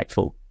forever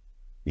grateful.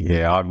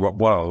 Yeah,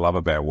 what I love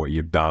about what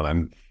you've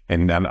done,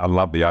 and I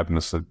love the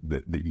openness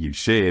that you've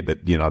shared,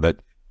 that,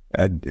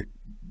 that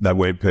they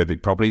weren't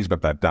perfect properties,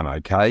 but they've done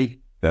okay.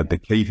 That the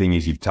key thing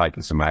is you've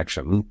taken some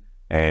action,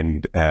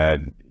 and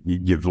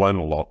you've learned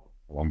a lot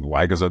along the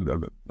way. Because I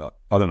don't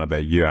know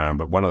about you, Aaron,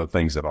 but one of the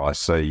things that I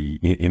see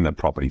in the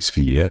property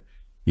sphere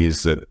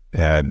is that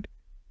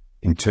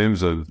in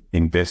terms of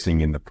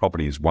investing in the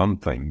property is one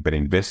thing, but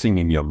investing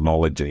in your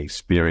knowledge and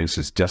experience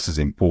is just as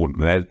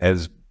important.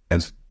 As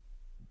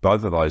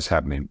both of those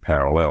happen in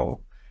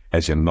parallel,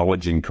 as your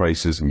knowledge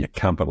increases and your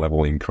comfort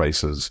level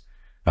increases,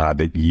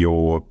 that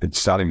you're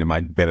starting to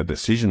make better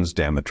decisions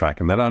down the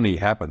track. And that only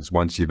happens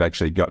once you've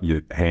actually got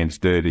your hands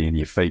dirty and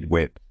your feet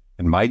wet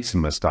and made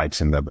some mistakes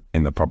in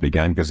the property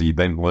game, because you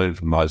then learn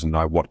from those and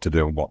know what to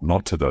do and what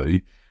not to do.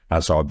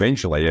 So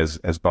eventually, as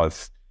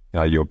both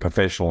your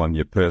professional and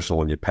your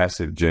personal and your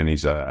passive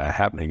journeys are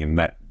happening, and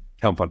that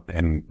comfort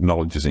and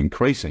knowledge is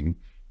increasing,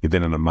 you're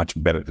then in a much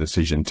better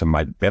position to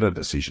make better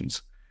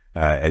decisions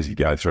as you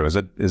go through.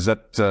 Is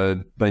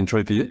that been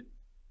true for you?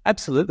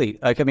 Absolutely.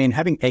 Like,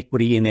 having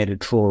equity in there to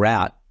draw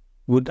out,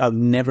 I've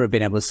never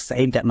been able to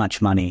save that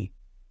much money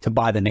to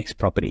buy the next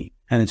property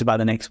and then to buy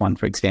the next one,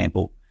 for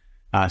example.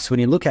 So when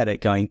you look at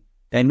it going,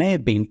 they may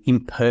have been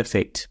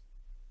imperfect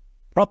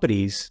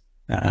properties.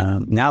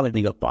 Now when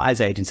you've got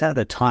buyer's agents, at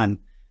the time,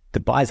 the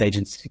buyer's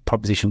agent's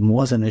proposition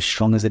wasn't as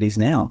strong as it is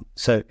now.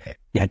 So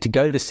you had to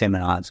go to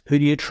seminars. Who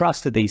do you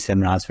trust at these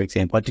seminars, for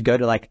example? I had to go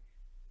to like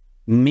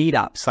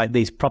meetups, like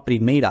these property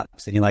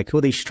meetups, and you're like, who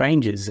are these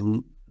strangers?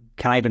 And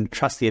can I even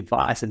trust the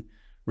advice? And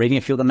reading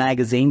a few of the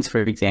magazines, for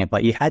example,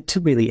 like you had to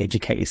really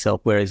educate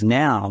yourself. Whereas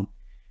now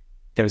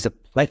there is a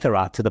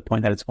plethora to the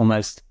point that it's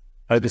almost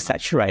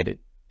oversaturated.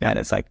 And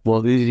it's like,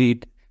 well,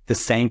 the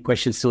same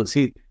questions still.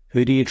 See,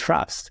 Who do you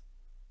trust?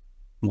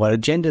 What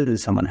agenda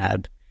does someone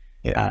have?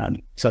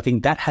 So I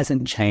think that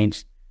hasn't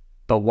changed,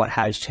 but what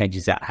has changed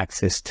is our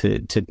access to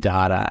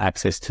data,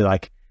 access to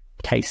like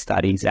case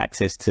studies,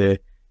 access to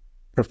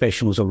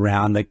professionals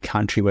around the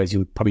country, whereas you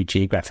would probably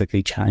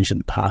geographically challenge in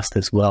the past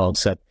as well.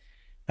 So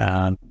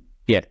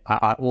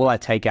all I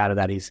take out of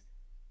that is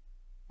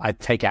I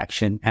take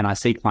action, and I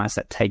see clients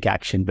that take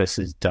action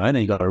versus don't, and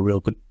you got a real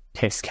good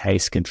test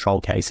case,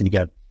 control case, and you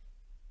go,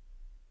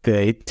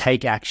 the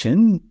take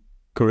action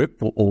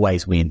group will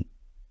always win.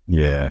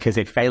 Yeah. Because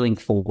they're failing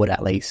forward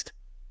at least.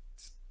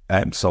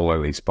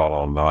 Absolutely spot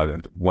on. I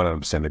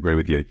 100% agree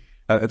with you.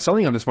 It's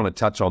something I just want to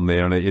touch on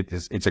there, and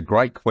it's a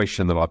great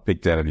question that I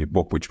picked out of your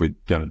book, which we're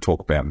going to talk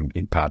about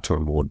in part 2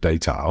 in more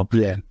detail.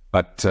 Yeah.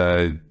 But,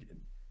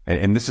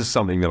 and this is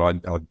something that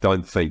I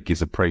don't think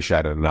is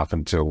appreciated enough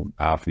until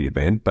after the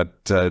event,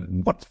 but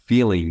what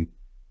feeling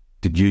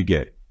did you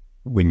get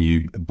when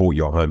you bought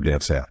your home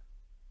down south?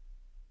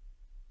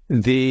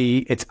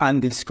 It's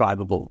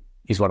undescribable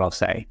is what I'll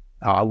say.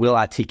 I will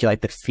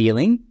articulate the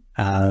feeling.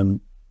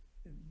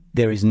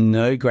 There is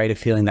no greater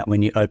feeling that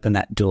when you open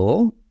that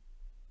door,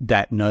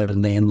 that no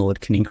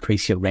landlord can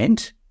increase your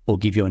rent or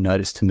give you a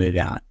notice to move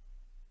out.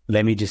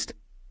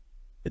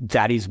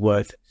 That is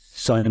worth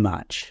so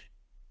much.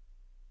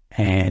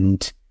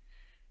 And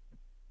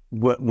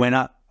when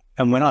I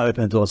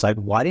opened the door, I was like,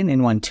 why didn't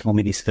anyone tell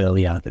me this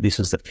earlier, that this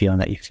was the feeling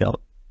that you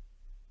felt?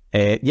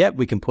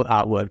 We can put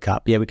artwork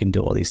up. Yeah, we can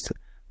do all this.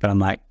 But I'm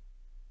like,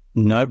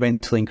 no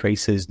rental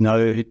increases,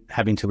 no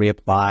having to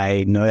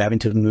reapply, no having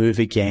to move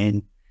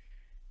again.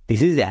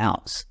 This is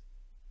ours.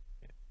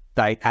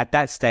 Like at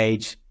that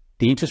stage,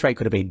 the interest rate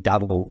could have been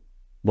double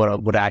what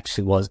it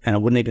actually was, and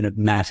it wouldn't even have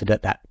mattered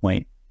at that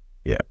point.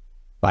 Yeah.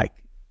 Like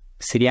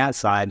sitting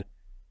outside,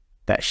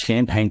 that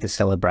champagne to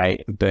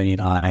celebrate, Bernie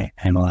and I,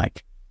 and we're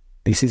like,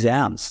 this is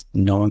ours.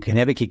 No one can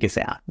ever kick us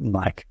out. And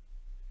like,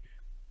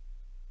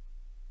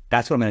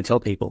 that's what I'm going to tell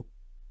people.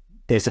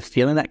 There's a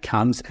feeling that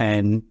comes,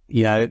 and,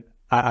 you know,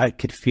 I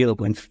could feel it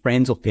when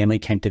friends or family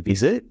came to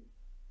visit.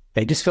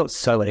 They just felt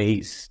so at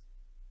ease.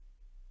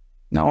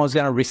 No one's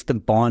going to risk the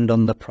bond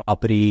on the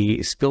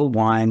property, spill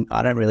wine.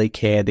 I don't really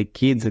care. The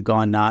kids have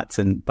gone nuts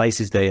and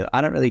places there.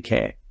 I don't really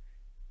care.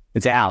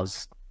 It's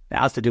ours.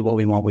 Ours to do what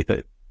we want with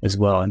it as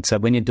well. And so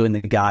when you're doing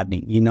the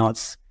gardening, you know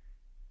it's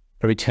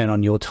a return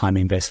on your time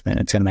investment.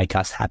 It's going to make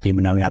us happy.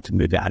 We know we have to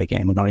move out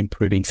again. We're not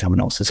improving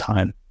someone else's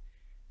home.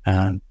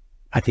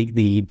 I think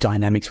the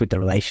dynamics with the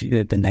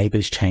relationship, the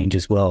neighbours change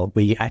as well.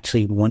 We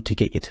actually want to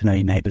get you to know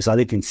your neighbours. I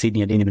lived in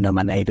Sydney. I didn't even know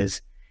my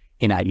neighbours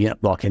in our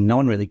unit block, and no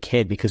one really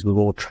cared because we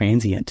were all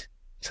transient.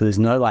 So there's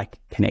no like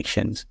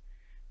connections.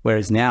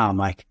 Whereas now I'm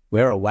like,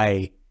 we're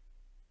away.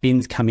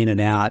 Bins come in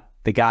and out.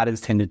 The garden's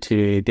tended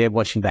to, they're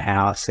washing the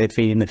house. They're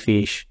feeding the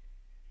fish.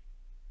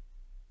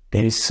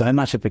 There is so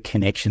much of a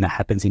connection that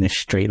happens in a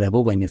street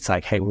level when it's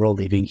like, hey, we're all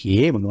living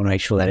here. We want to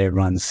make sure that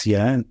everyone's, you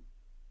know,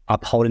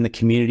 upholding the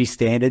community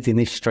standards in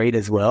this street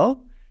as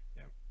well.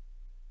 Yeah.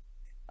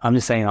 I'm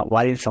just saying, like,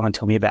 why didn't someone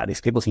tell me about this?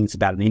 People think it's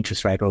about an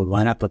interest rate or a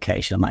loan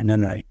application. I'm like,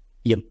 no.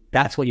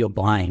 That's what you're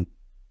buying.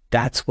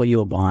 That's what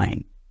you're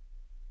buying.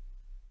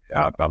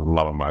 I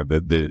love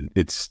it,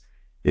 mate.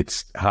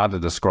 It's hard to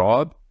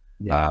describe,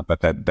 but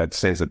that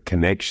sense of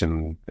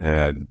connection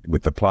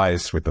with the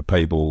place, with the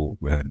people,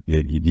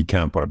 you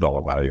can't put a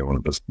dollar value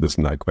on it. There's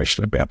no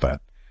question about that.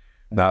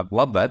 No,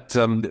 love that.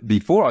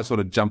 Before I sort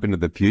of jump into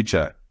the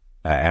future,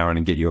 Aaron,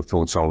 and get your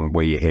thoughts on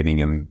where you're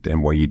heading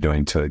and what you're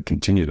doing to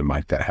continue to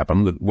make that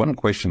happen, the one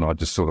question I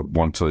just sort of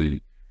want to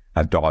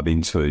dive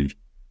into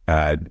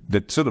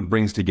that sort of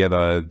brings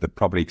together the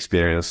property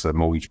experience, the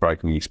mortgage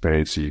broking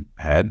experience you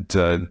had.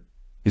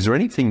 Is there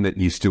anything that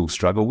you still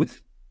struggle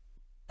with?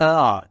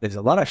 There's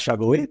a lot I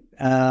struggle with.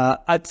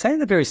 I'd say at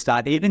the very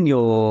start, even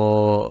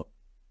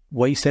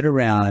what you said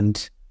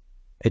around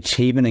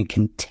achievement and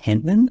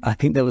contentment, I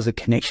think there was a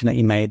connection that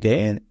you made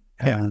there.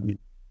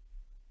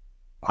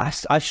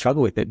 I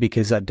struggle with it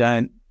because I've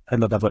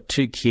got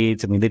 2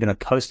 kids and we live in a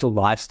coastal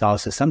lifestyle.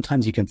 So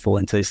sometimes you can fall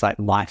into this like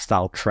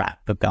lifestyle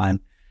trap of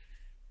going,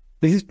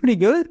 this is pretty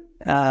good,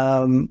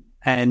 and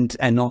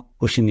not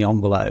pushing the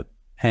envelope.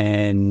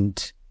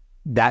 And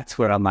that's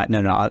where I'm like,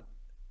 no,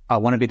 I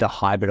want to be the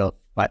hybrid of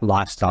like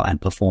lifestyle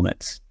and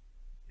performance.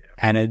 Yeah.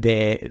 And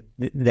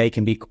they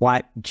can be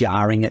quite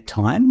jarring at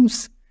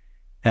times.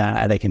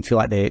 They can feel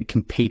like they're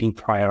competing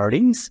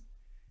priorities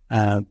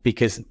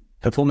because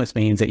performance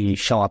means that you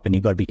show up and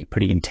you've got to be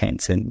pretty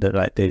intense. And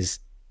like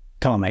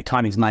come on, mate,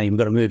 time is money. We've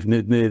got to move.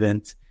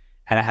 And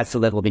it has the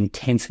level of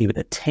intensity with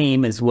the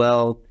team as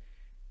well.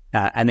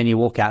 And then you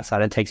walk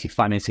outside and it takes you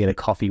 5 minutes to get a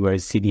coffee,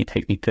 whereas Sydney, it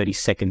takes me 30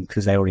 seconds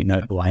because they already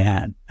know who I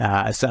am.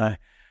 So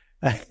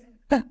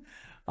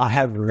I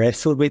have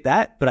wrestled with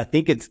that, but I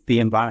think the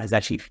environment has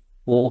actually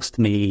forced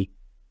me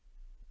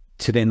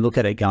to then look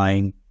at it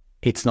going,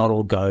 it's not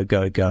all go,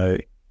 go, go.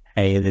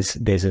 Hey,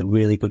 there's a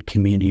really good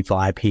community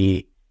vibe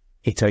here.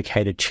 It's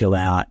okay to chill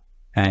out.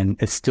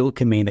 And it still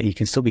can mean that you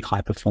can still be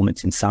high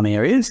performance in some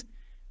areas.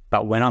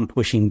 But when I'm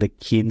pushing the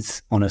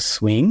kids on a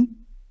swing,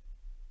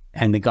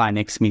 and the guy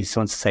next to me just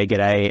wants to say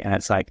g'day, and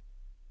it's like,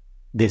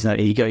 there's no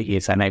ego here.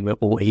 So maybe we're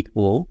all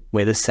equal.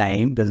 We're the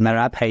same. Doesn't matter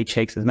our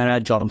paychecks, doesn't matter our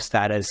job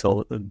status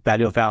or the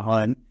value of our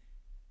home.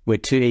 We're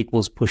two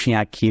equals pushing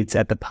our kids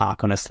at the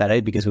park on a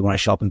Saturday because we want to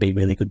shop and be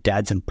really good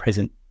dads and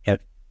present, you know,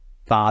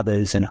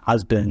 fathers and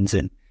husbands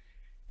and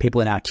people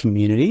in our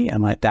community.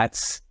 And like,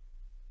 that's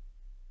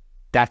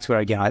where,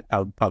 again,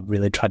 I've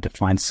really tried to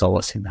find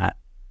solace in that.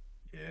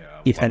 Yeah.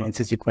 If that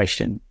answers your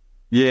question.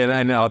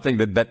 Yeah, no, I think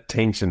that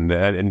tension,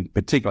 and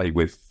particularly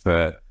with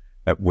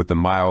the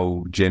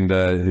male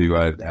gender, who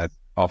are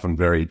often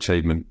very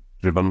achievement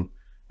driven,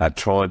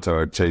 trying to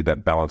achieve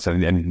that balance.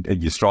 And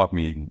you strike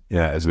me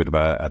as a bit of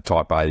a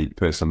type A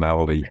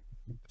personality to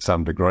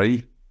some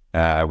degree,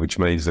 which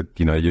means that,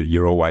 you know,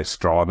 you're always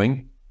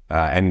striving,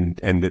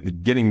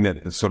 and getting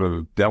that sort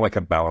of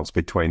delicate balance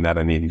between that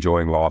and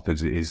enjoying life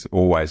is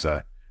always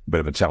a bit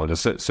of a challenge.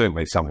 It's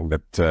certainly something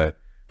that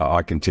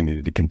I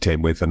continue to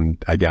contend with.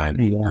 And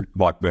again,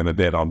 like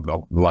Bernadette, I've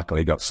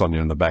luckily got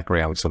Sonia in the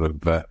background sort of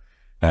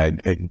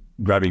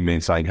grabbing me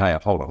and saying, hey,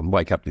 hold on,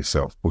 wake up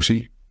yourself,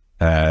 Bushy.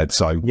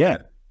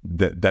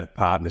 That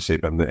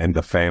partnership and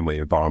the family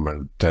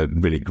environment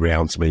really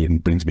grounds me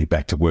and brings me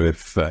back to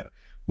earth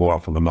more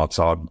often than not.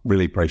 So I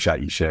really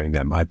appreciate you sharing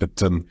that, mate.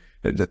 But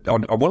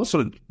I want to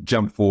sort of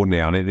jump forward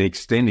now and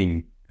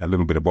extending a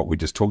little bit of what we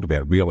just talked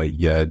about, really,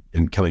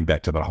 and coming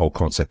back to the whole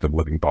concept of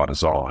living by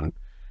design.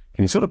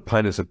 Can you sort of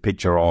paint us a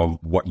picture of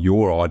what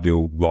your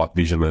ideal life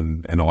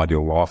vision and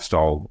ideal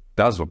lifestyle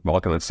does look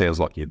like? And it sounds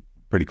like you're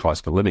pretty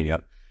close to living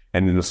it.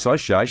 And in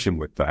association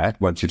with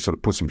that, once you've sort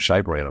of put some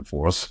shape around it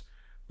for us,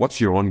 what's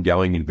your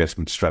ongoing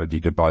investment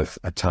strategy to both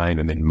attain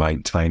and then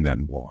maintain that,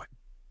 and why?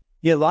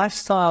 Yeah,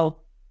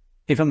 lifestyle,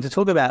 if I'm to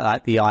talk about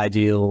like the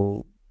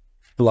ideal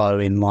flow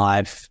in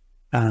life,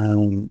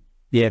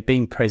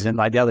 being present.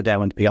 Like the other day I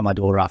went to pick up my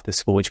daughter after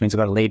school, which means I've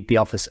got to leave the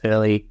office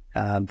early.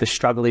 The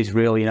struggle is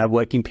real, you know,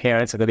 working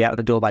parents, I've got to be out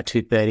the door by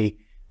 2:30,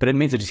 but it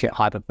means I just get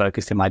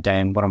hyper-focused in my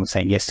day and what I'm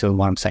saying yes to and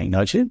what I'm saying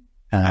no to.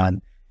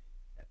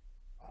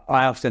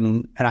 I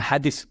often, and I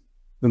had this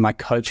with my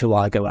coach a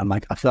while ago, I'm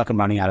like, I feel like I'm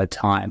running out of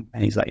time.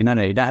 And he's like, no,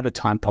 you don't have a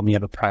time problem, you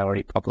have a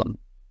priority problem.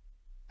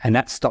 And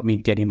that stopped me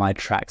dead in my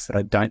tracks, that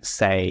I don't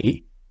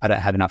say I don't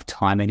have enough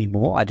time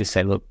anymore. I just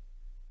say, look,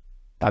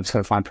 I've just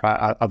got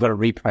to I've got to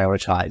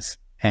reprioritize.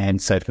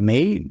 And so for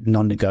me,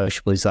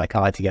 non-negotiable is like, I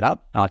like to get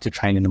up, I like to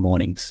train in the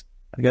mornings.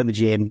 I go to the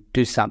gym,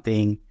 do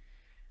something,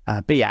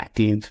 be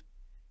active,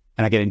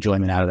 and I get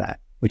enjoyment out of that,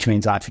 which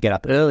means I have to get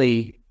up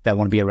early. They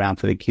want to be around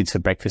for the kids for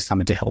breakfast time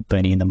and to help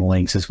Bernie in the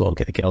mornings as well,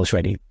 get the girls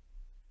ready.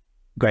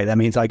 Great. That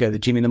means I go to the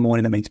gym in the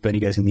morning. That means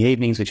Bernie goes in the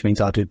evenings, which means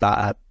I'll do,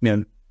 put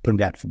them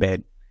down for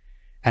bed.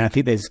 And I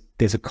think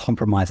there's a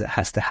compromise that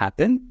has to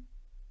happen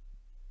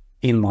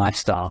in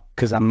lifestyle,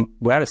 because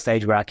we're at a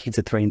stage where our kids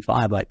are 3 and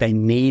 5. Like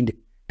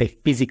they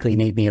physically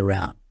need me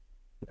around.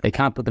 They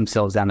can't put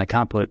themselves down. They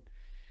can't put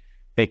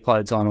their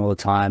clothes on all the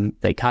time.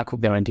 They can't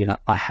cook their own dinner.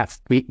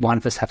 One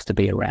of us has to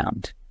be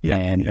around. Yeah.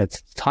 And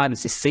it's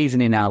this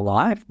season in our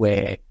life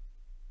where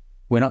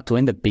we're not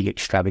doing the big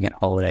extravagant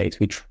holidays.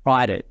 We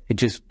tried it.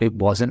 It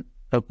wasn't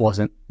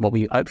what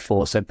we hoped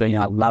for. So,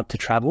 I love to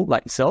travel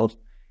like yourself.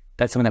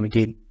 That's something that we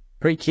did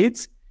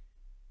pre-kids.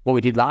 What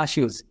we did last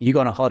year was, you go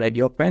on a holiday with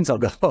your friends, I'll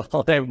go on a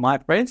holiday with my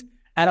friends.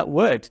 And it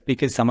worked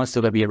because someone's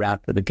still going to be around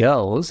for the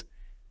girls.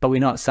 But we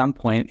know at some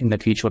point in the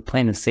future, we're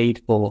planting a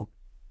seed for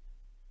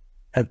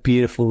a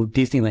beautiful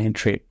Disneyland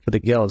trip for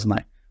the girls. And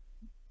like,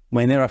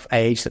 when they're of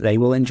age that they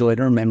will enjoy it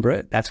and remember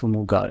it, that's when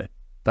we'll go.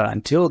 But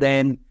until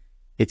then,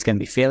 it's going to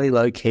be fairly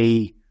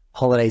low-key,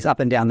 holidays up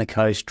and down the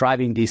coast,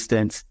 driving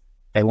distance.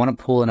 They want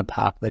to pool in a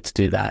park, let's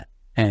do that.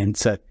 And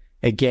so,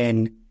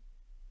 again,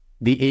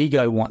 the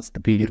ego wants the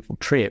beautiful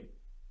trip.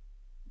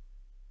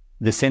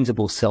 The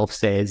sensible self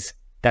says,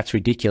 that's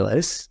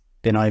ridiculous.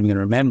 They're not even going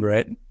to remember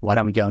it. Why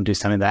don't we go and do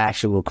something that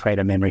actually will create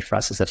a memory for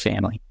us as a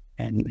family?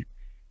 And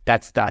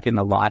that's that in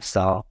the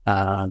lifestyle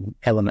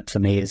element for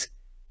me is,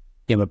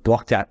 we've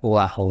blocked out all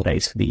our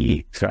holidays for the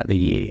year, throughout the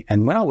year.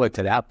 And when I worked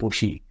it out,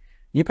 Bushy,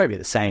 you're probably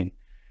the same.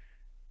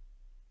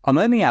 I'm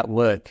only at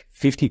work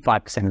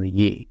 55% of the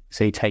year.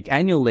 So you take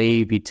annual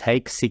leave, you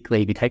take sick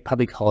leave, you take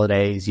public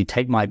holidays, you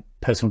take my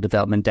personal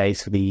development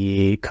days for the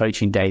year,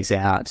 coaching days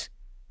out.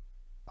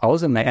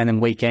 And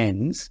then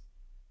weekends.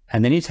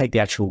 And then you take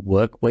the actual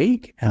work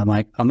week. And I'm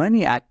like, I'm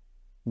only at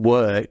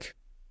work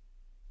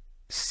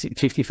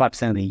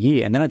 55% of the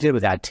year. And then I did it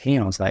with our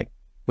team. I was like,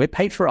 we're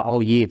paid for a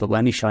whole year, but we're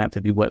only showing up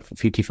to be work for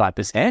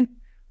 55%.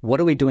 What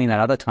are we doing that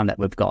other time that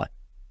we've got?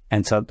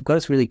 And so I've got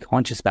us really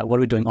conscious about what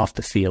are we doing off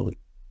the field,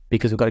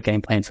 because we've got a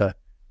game plan for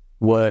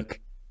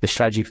work, the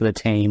strategy for the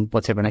team,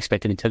 what's everyone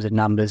expected in terms of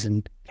numbers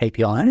and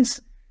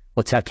KPIs,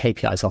 what's our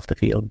KPIs off the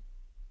field.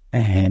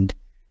 And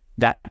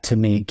that, to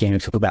me, again, we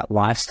talk about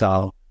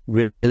lifestyle,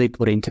 really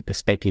put into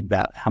perspective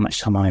about how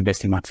much time I'm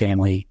investing in my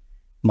family,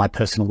 my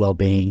personal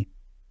well-being,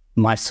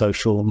 my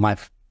social, my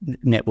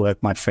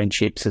network, my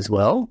friendships as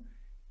well.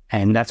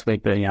 And that's where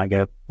I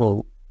go,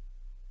 well,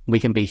 we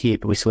can be here,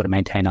 but we still got to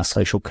maintain our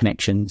social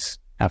connections,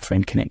 our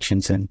friend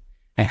connections, and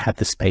have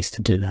the space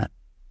to do that.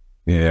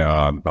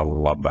 Yeah, I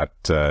love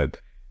that.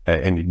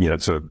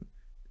 And, sort of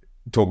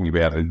talking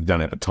about it, you don't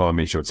have a time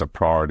issue, it's a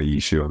priority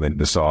issue, and then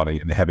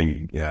deciding and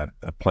having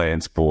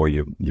plans for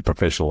your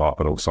professional life,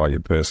 but also your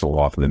personal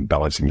life, and then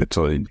balancing the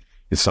two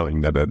is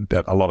something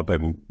that a lot of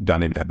people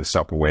don't even have the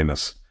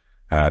self-awareness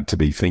to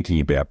be thinking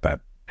about that,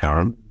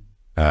 Aaron.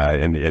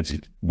 And as you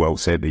well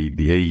said, the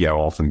ego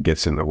often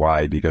gets in the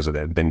way because of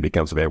that, then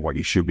becomes about what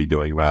you should be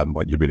doing rather than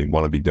what you really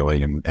want to be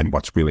doing and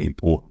what's really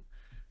important.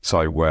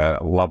 So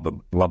love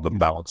the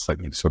balance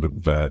that you sort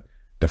of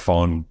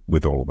define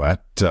with all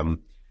that.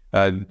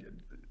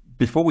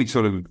 Before we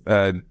sort of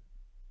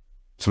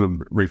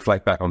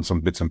reflect back on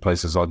some bits and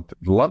pieces, I'd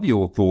love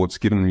your thoughts,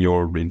 given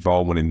your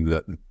involvement in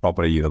the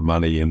property, the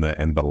money, and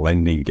the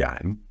lending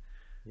game.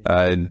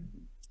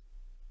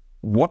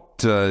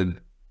 What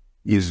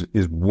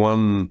is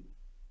one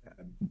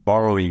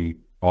borrowing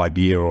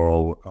idea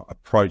or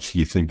approach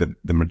you think that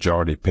the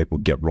majority of people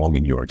get wrong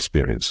in your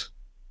experience?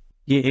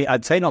 Yeah,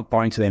 I'd say not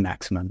borrowing to their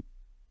maximum.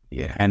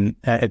 Yeah, and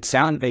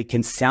it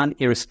can sound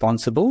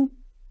irresponsible,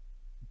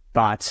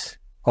 but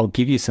I'll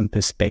give you some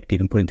perspective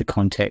and put into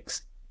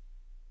context.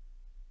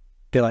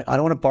 They're like, I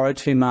don't want to borrow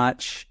too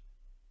much,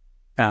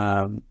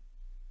 and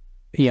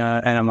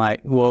I'm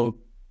like, well,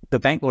 the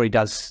bank already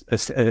does a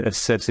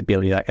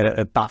serviceability, like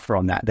a buffer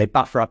on that. They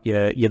buffer up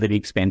your living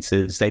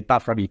expenses, they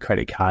buffer up your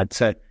credit card.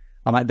 So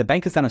I'm like, the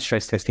bank has done a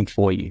stress testing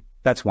for you.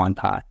 That's one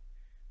part.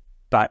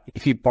 But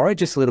if you borrow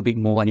just a little bit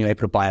more and you're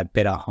able to buy a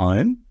better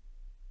home,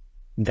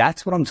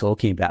 that's what I'm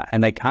talking about.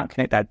 And they can't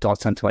connect that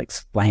dots until I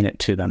explain it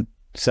to them.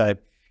 So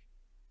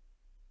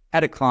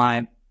had a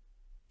client,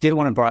 didn't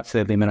want to borrow up to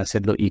their limit. I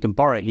said, look, you can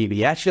borrow here, but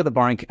you actually have the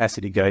borrowing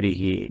capacity to go to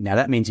here. Now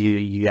that means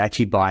you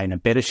actually buy in a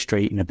better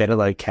street, in a better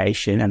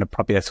location, and a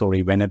property that's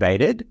already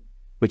renovated,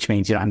 which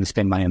means you don't have to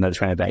spend money on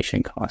those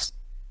renovation costs.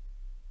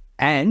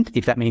 And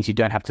if that means you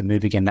don't have to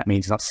move again, that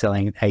means not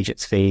selling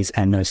agents' fees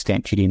and no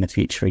stamp duty in the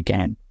future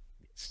again.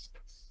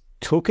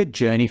 Took a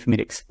journey for me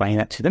to explain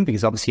that to them,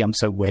 because obviously I'm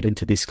so wedded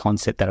to this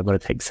concept that I've got to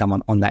take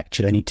someone on that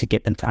journey to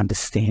get them to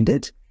understand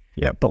it.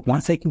 Yeah. But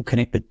once they can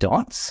connect the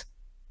dots,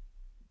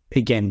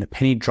 again, the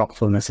penny dropped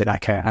for them. I said,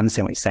 okay, I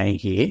understand what you're saying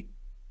here.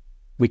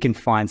 We can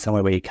find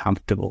somewhere where you're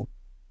comfortable.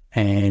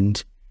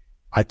 And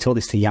I tell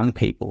this to young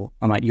people.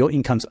 I'm like, your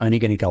income's only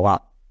going to go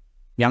up.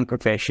 Young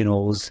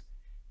professionals,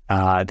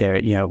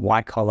 they're,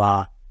 white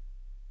collar,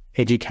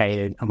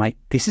 educated. I'm like,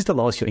 this is the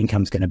lowest your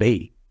income's going to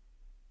be.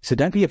 So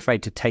don't be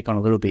afraid to take on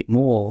a little bit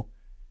more,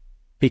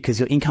 because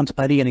your income's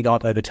only going to go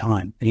up over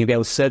time, and you'll be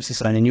able to service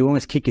this own, and you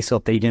almost kick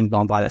yourself that you didn't go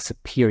and buy that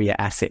superior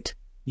asset.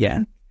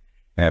 Yeah.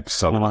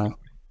 Absolutely.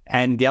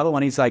 And the other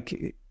one is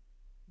like,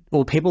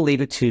 well, people leave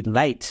it too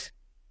late,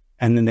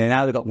 and then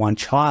now they've got one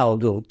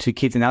child or two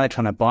kids, and now they're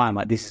trying to buy them.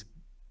 Like this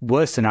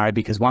worst scenario,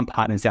 because one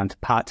partner's down to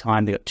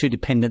part-time, they've got two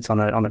dependents on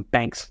a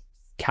bank's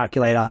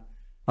calculator.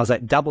 I was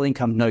like, double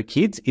income, no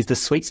kids is the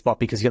sweet spot,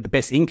 because you got the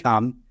best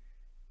income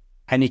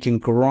and you can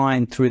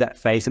grind through that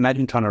phase.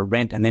 Imagine trying to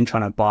rent and then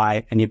trying to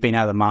buy, and you've been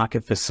out of the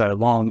market for so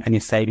long and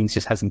your savings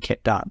just hasn't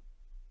kept up.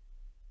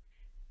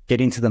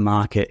 Get into the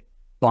market,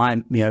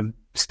 buy,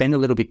 spend a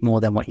little bit more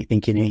than what you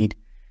think you need,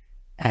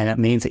 and it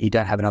means that you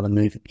don't have another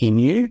move in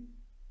you.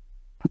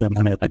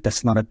 Like,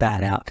 that's not a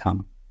bad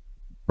outcome.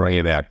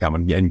 Brilliant outcome,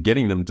 and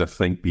getting them to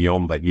think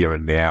beyond the here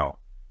and now,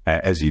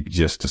 as you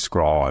just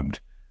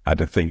described,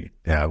 to think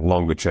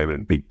longer term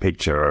and big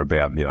picture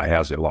about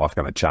how's your life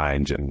going to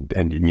change,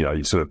 and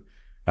you sort of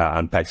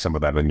unpack some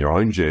of that in your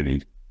own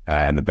journey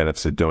and the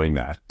benefits of doing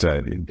that.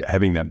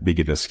 Having that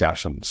bigger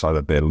discussion so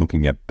that they're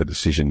looking at the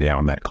decision now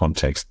in that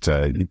context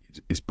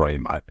is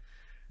brilliant, mate.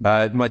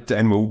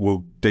 And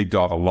we'll deep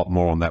dive a lot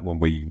more on that when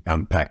we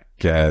unpack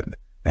the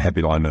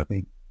Happy Home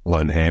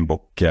Loan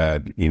Handbook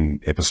in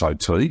episode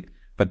 2.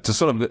 But to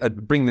sort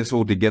of bring this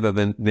all together,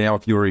 then now,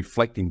 if you're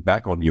reflecting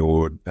back on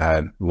your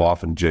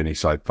life and journey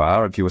so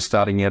far, if you were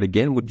starting out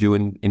again, would you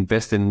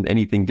invest in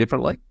anything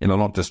differently? And I'm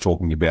not just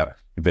talking about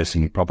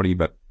investing in property,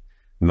 but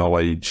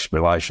knowledge,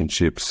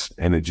 relationships,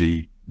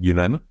 energy, you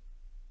name it.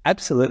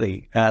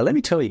 Absolutely. Let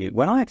me tell you,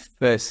 when I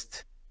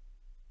missed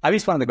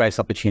one of the greatest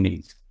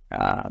opportunities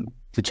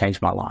to change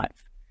my life.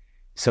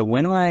 So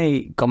when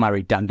I got my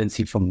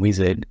redundancy from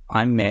Wizard,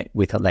 I met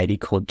with a lady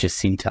called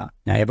Jacinta.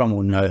 Now, everyone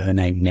will know her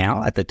name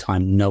now. At the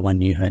time, no one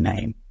knew her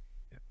name.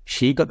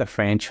 She got the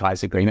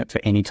franchise agreement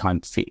for Anytime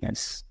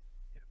Fitness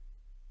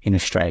in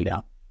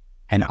Australia.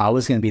 And I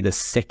was going to be the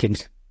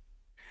second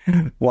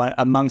one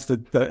amongst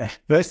the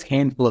first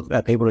handful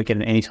of people to get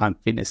an Anytime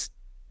Fitness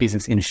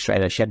business in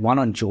Australia. She had one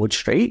on George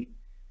Street,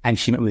 and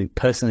she met with me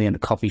personally in a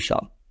coffee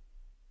shop.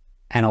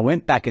 And I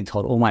went back and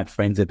told all my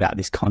friends about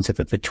this concept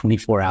of the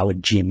 24-hour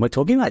gym. We're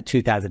talking like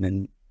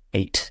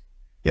 2008.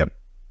 Yep.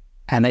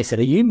 And they said,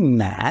 are you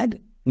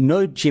mad?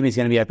 No gym is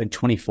going to be open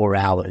 24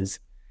 hours.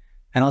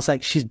 And I was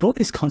like, she's brought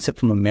this concept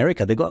from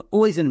America. They've got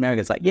always in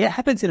America. It's like, yeah, it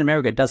happens in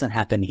America. It doesn't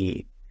happen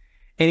here.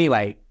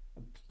 Anyway,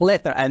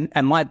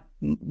 and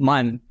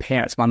my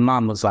parents, my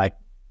mum was like,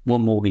 we'll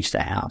mortgage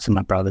the house. And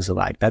my brothers are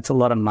like, that's a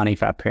lot of money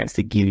for our parents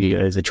to give you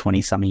as a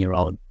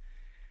 20-something-year-old.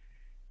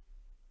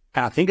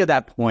 And I think at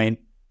that point,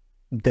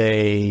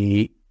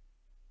 listening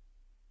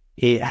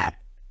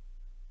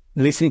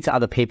to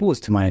other people was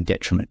to my own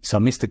detriment. So I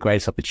missed the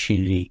greatest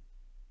opportunity.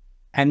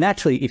 And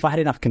naturally, if I had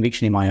enough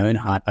conviction in my own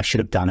heart, I should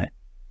have done it.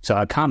 So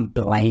I can't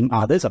blame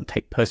others. I'll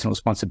take personal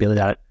responsibility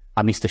that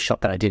I missed a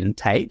shot that I didn't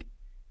take.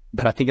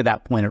 But I think at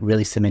that point, it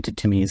really cemented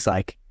to me is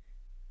like,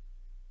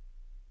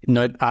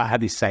 no, I have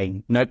this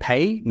saying, no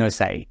pay, no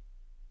say.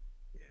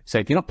 So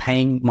if you're not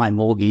paying my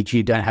mortgage,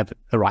 you don't have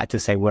the right to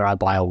say where I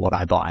buy or what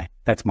I buy.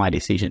 That's my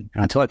decision.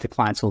 And I tell that to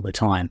clients all the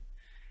time.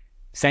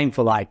 Same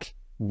for like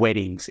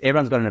weddings.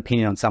 Everyone's got an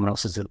opinion on someone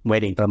else's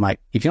wedding, but I'm like,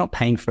 if you're not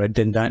paying for it,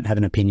 then don't have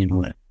an opinion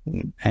on it.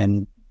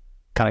 And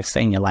kind of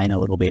stay in your lane a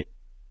little bit.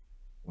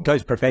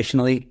 Goes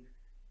professionally.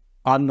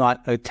 I'm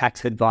not a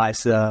tax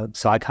advisor,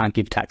 so I can't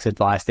give tax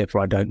advice.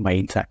 Therefore, I don't weigh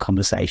into that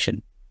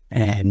conversation.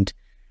 And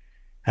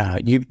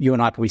you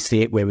and I probably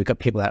see it where we've got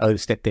people that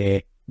overstep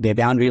their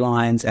boundary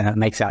lines, and it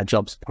makes our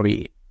jobs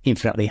probably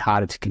infinitely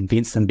harder to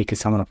convince them because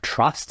someone of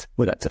trust,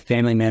 whether it's a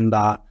family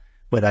member,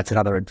 whether it's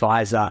another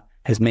advisor,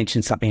 has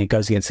mentioned something that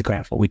goes against the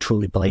grain of what we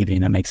truly believe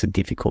in. It makes it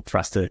difficult for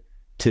us to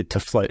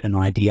float an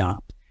idea.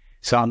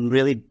 So I'm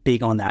really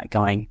big on that,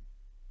 going,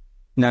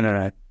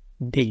 no.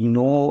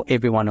 Ignore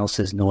everyone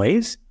else's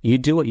noise. You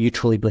do what you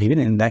truly believe in,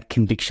 and that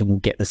conviction will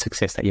get the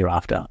success that you're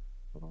after.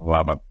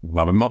 Love it.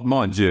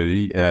 Mind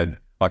you,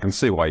 I can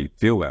see why you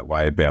feel that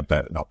way about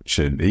that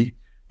opportunity.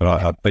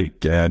 But I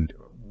think, I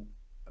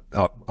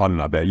don't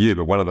know about you,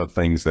 but one of the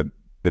things that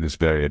is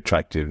very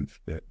attractive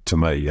to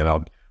me,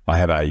 and I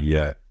had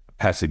a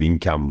passive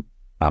income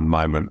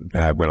moment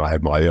when I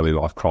had my early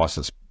life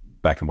crisis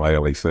back in my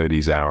early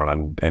 30s,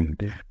 Aaron,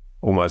 and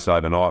almost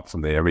overnight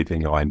from there,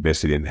 everything I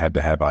invested in had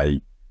to have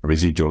a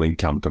residual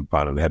income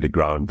component. It had to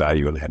grow in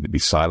value and it had to be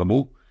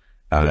saleable.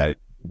 What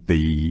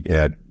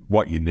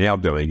you're now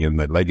doing and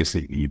the legacy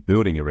that you're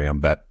building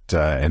around that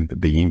and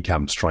the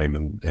income stream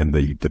and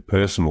the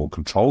personal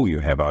control you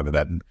have over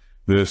that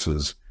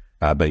versus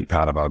being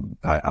part of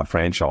a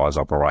franchise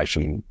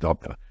operation,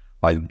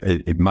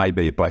 it may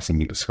be a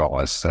blessing in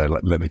disguise. So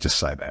let me just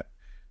say that.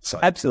 So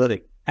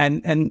absolutely.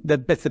 And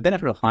that's the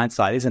benefit of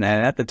hindsight, isn't it?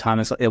 And at the time,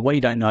 it's like, what you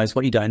don't know is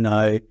what you don't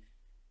know.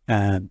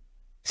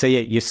 So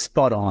yeah, you're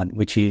spot on,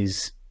 which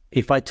is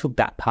if I took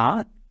that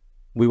part,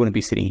 we wouldn't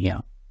be sitting here.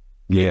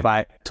 Yeah. If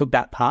I took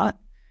that part,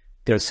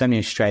 there are so many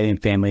Australian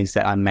families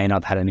that I may not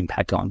have had an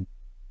impact on.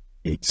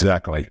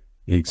 Exactly.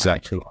 No,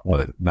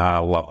 I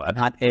love that.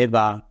 Not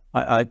ever.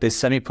 There's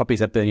so many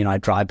properties that I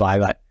drive by,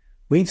 like,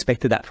 we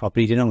inspected that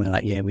property, didn't we?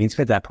 Like, yeah, we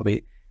inspected that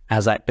property. I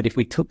was like, but if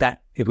we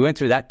went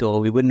through that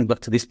door, we wouldn't have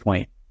got to this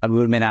point. We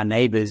would have met our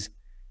neighbours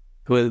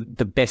who are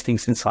the best thing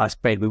since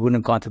sliced bread. We wouldn't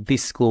have gone to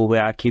this school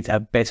where our kids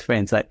have best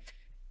friends. Like,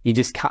 you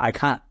just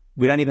can't,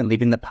 we don't even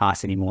live in the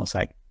past anymore. It's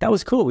like, that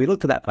was cool. We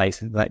looked at that place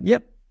and like,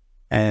 yep.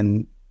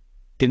 And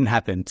didn't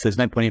happen. So there's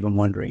no point even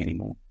wondering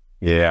anymore.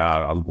 Yeah,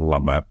 I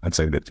love that. I'd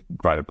say that's a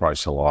great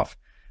approach to life.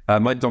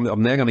 Mate, I'm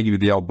now going to give you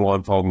the old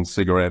blindfold and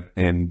cigarette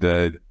and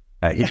hit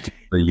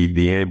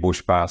the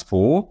ambush fast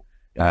 4.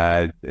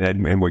 And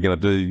we're going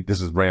to do, this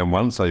is round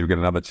 1, so you'll get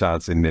another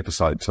chance in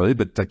episode 2.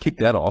 But to kick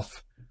that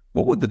off,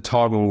 what would the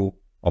title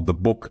of the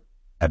book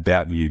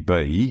about you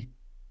be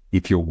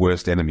if your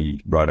worst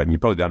enemy wrote it? And you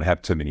probably don't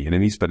have too many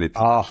enemies, but if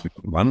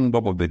one,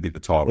 what would be the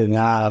title?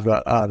 Nah,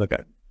 look, I don't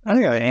think I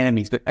have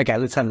enemies, but okay,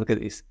 let's have a look at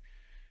this.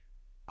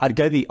 I'd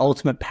go the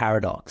ultimate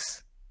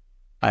paradox.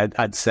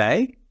 I'd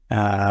say,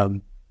 I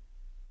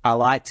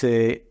like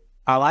to,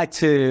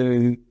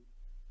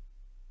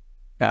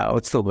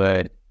 what's the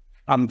word?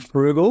 I'm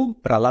frugal,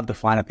 but I love the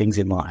finer things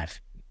in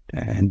life.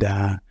 And,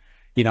 I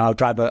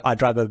drive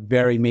a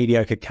very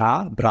mediocre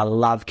car, but I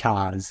love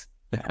cars.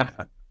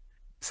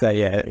 So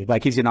yeah,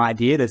 like gives you an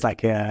idea. There's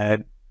like, yeah.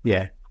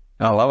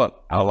 I love it.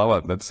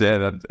 That's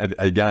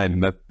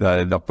again.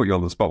 I'll put you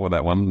on the spot with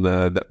that one.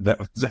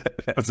 That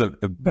was a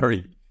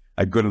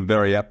good and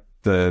very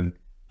apt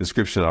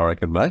description, I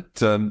reckon,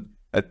 mate.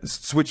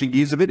 Switching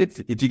gears a bit,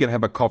 if you could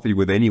have a coffee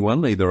with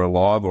anyone, either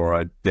alive or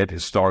a dead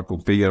historical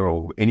figure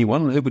or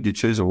anyone, who would you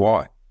choose and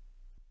why?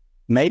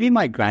 Maybe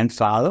my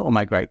grandfather or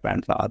my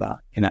great-grandfather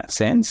in that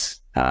sense.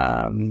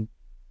 And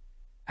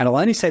I'll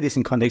only say this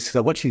in context because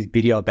I watched this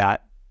video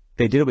about,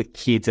 they did it with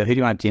kids. So who do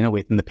you want to have dinner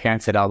with? And the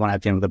parents said, I want to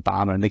have dinner with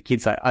Obama. And the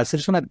kids like, I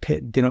just want to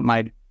have dinner with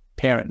my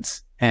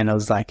parents. And I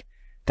was like,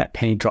 that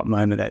penny drop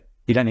moment that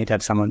you don't need to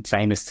have someone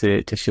famous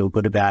to feel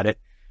good about it.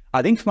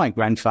 I think for my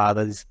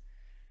grandfathers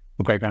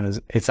or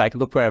great-grandfathers, it's like,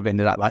 look where I've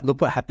ended up. Like,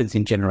 look what happens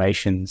in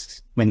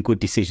generations when good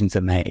decisions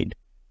are made.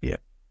 Yeah.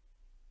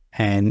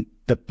 And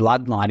the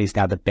bloodline is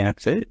now the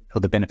benefit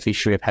or the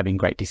beneficiary of having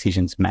great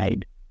decisions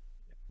made.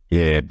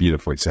 Yeah,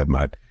 beautifully said,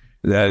 mate.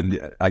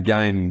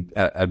 Again,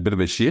 a bit of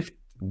a shift.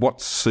 What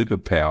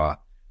superpower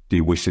do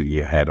you wish that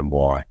you had and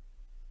why?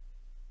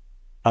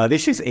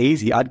 This is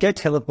easy. I'd go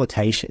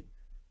teleportation.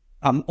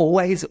 I'm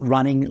always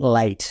running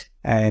late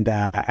and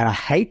I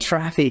hate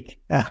traffic.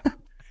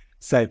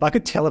 So if I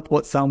could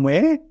teleport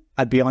somewhere,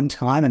 I'd be on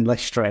time and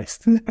less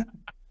stressed.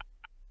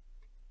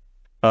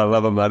 I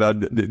love it,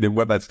 mate.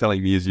 What that's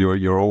telling me is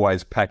you're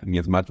always packing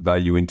as much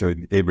value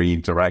into every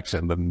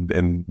interaction,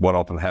 and what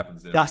often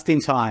happens is just in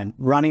time,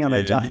 running on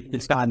a just in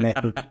time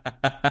method.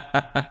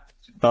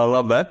 I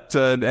love that.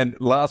 And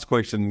last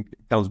question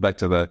comes back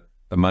to the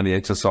money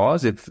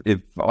exercise. If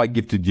I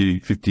gifted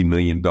you $50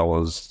 million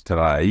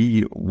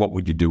today, what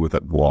would you do with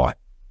it? Why?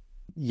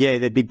 Yeah,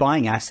 they'd be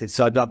buying assets.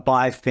 So I'd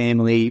buy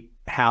family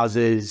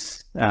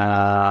houses.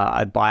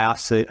 I'd buy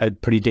us a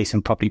pretty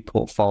decent property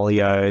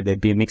portfolio.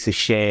 There'd be a mix of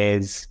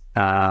shares.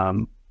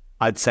 I'd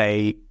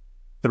say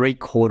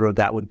 3/4 of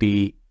that would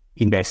be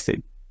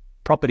invested.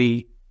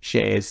 Property,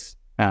 shares,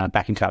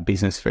 back into our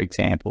business, for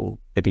example.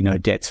 There'd be no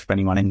debts for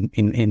anyone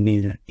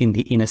in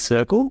the inner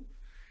circle.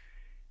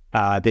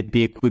 There'd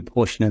be a good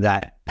portion of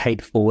that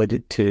paid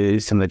forward to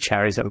some of the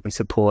charities that we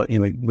support.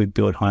 We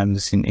build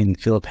homes in the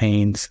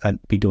Philippines. I'd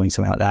be doing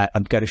something like that.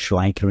 I'd go to Sri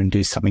Lanka and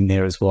do something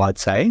there as well, I'd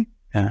say,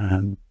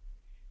 in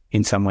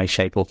some way,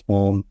 shape or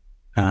form.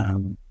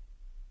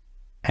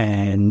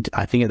 And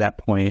I think at that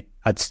point,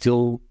 I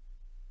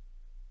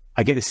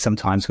get this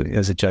sometimes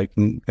as a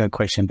joking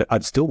question, but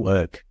I'd still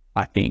work,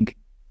 I think,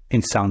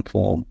 in some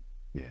form.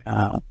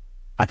 Yeah.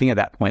 I think at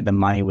that point, the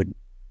money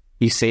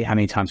you see how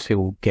many times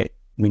people get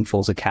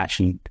windfalls of cash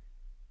and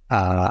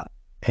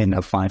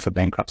applying for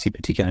bankruptcy,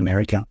 particularly in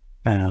America.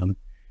 I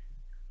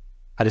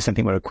just don't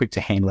think we're equipped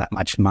to handle that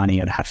much money.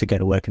 I'd have to go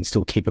to work and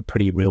still keep it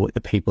pretty real with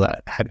the people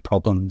that had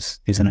problems,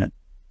 isn't it?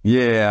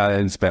 Yeah,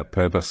 it's about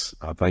purpose.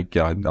 I think,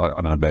 I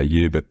don't know about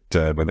you, but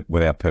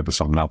without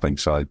purpose, I'm nothing.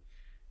 So,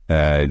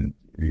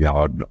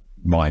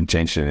 my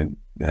intention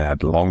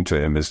long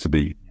term is to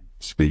be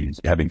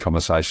having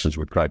conversations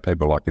with great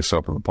people like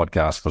yourself on the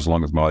podcast for as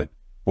long as my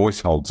voice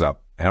holds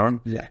up,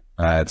 Aaron. Yeah.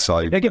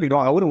 So don't get me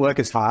wrong, I wouldn't work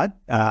as hard.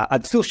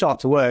 I'd still show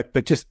up to work,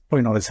 but just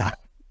probably not as hard.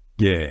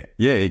 Yeah,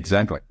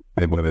 exactly.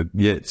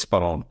 Yeah,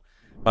 spot on.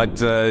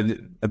 It's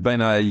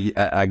been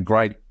a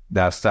great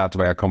start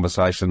to our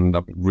conversation.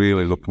 I'm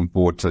really looking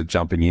forward to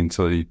jumping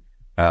into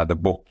the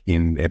book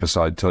in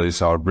episode 2.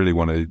 So I really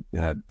want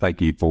to thank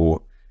you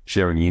for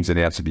sharing the ins and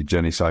outs of your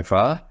journey so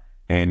far.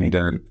 And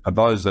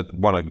those that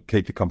want to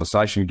keep the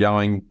conversation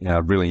going,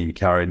 really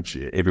encourage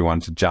everyone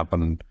to jump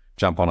on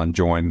and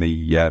join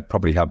the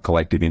Property Hub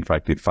Collective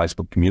Interactive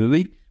Facebook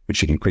community,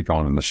 which you can click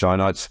on in the show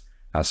notes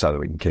so that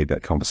we can keep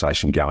that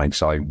conversation going.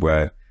 So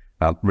we're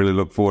really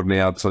look forward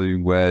now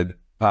to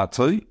part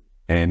 2,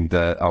 and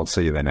I'll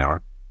see you then,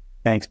 Aaron.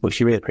 Thanks,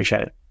 Bushy. Really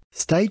appreciate it.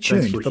 Stay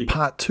tuned for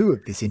part 2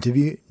 of this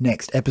interview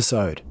next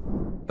episode.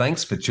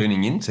 Thanks for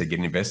tuning in to Get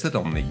Invested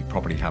on the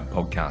Property Hub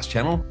podcast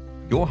channel,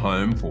 your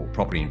home for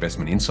property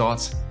investment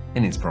insights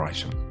and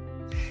inspiration.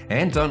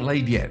 And don't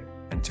leave yet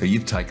until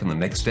you've taken the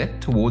next step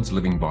towards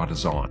living by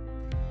design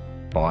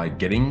by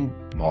getting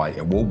my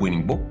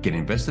award-winning book, Get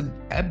Invested,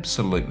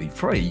 absolutely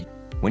free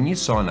when you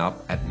sign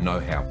up at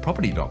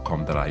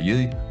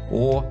knowhowproperty.com.au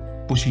or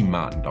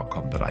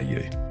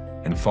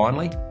bushymartin.com.au. And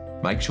finally,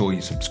 make sure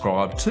you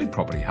subscribe to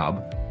Property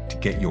Hub to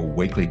get your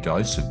weekly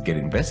dose of Get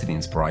Invested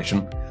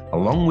inspiration,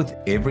 along with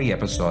every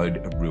episode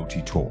of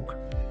Realty Talk,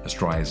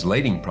 Australia's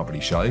leading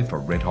property show for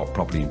red-hot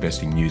property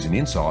investing news and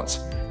insights,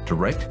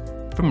 direct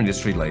from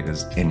industry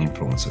leaders and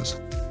influencers.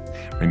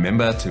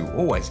 Remember to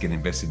always get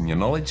invested in your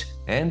knowledge,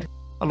 and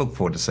I look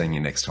forward to seeing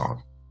you next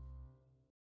time.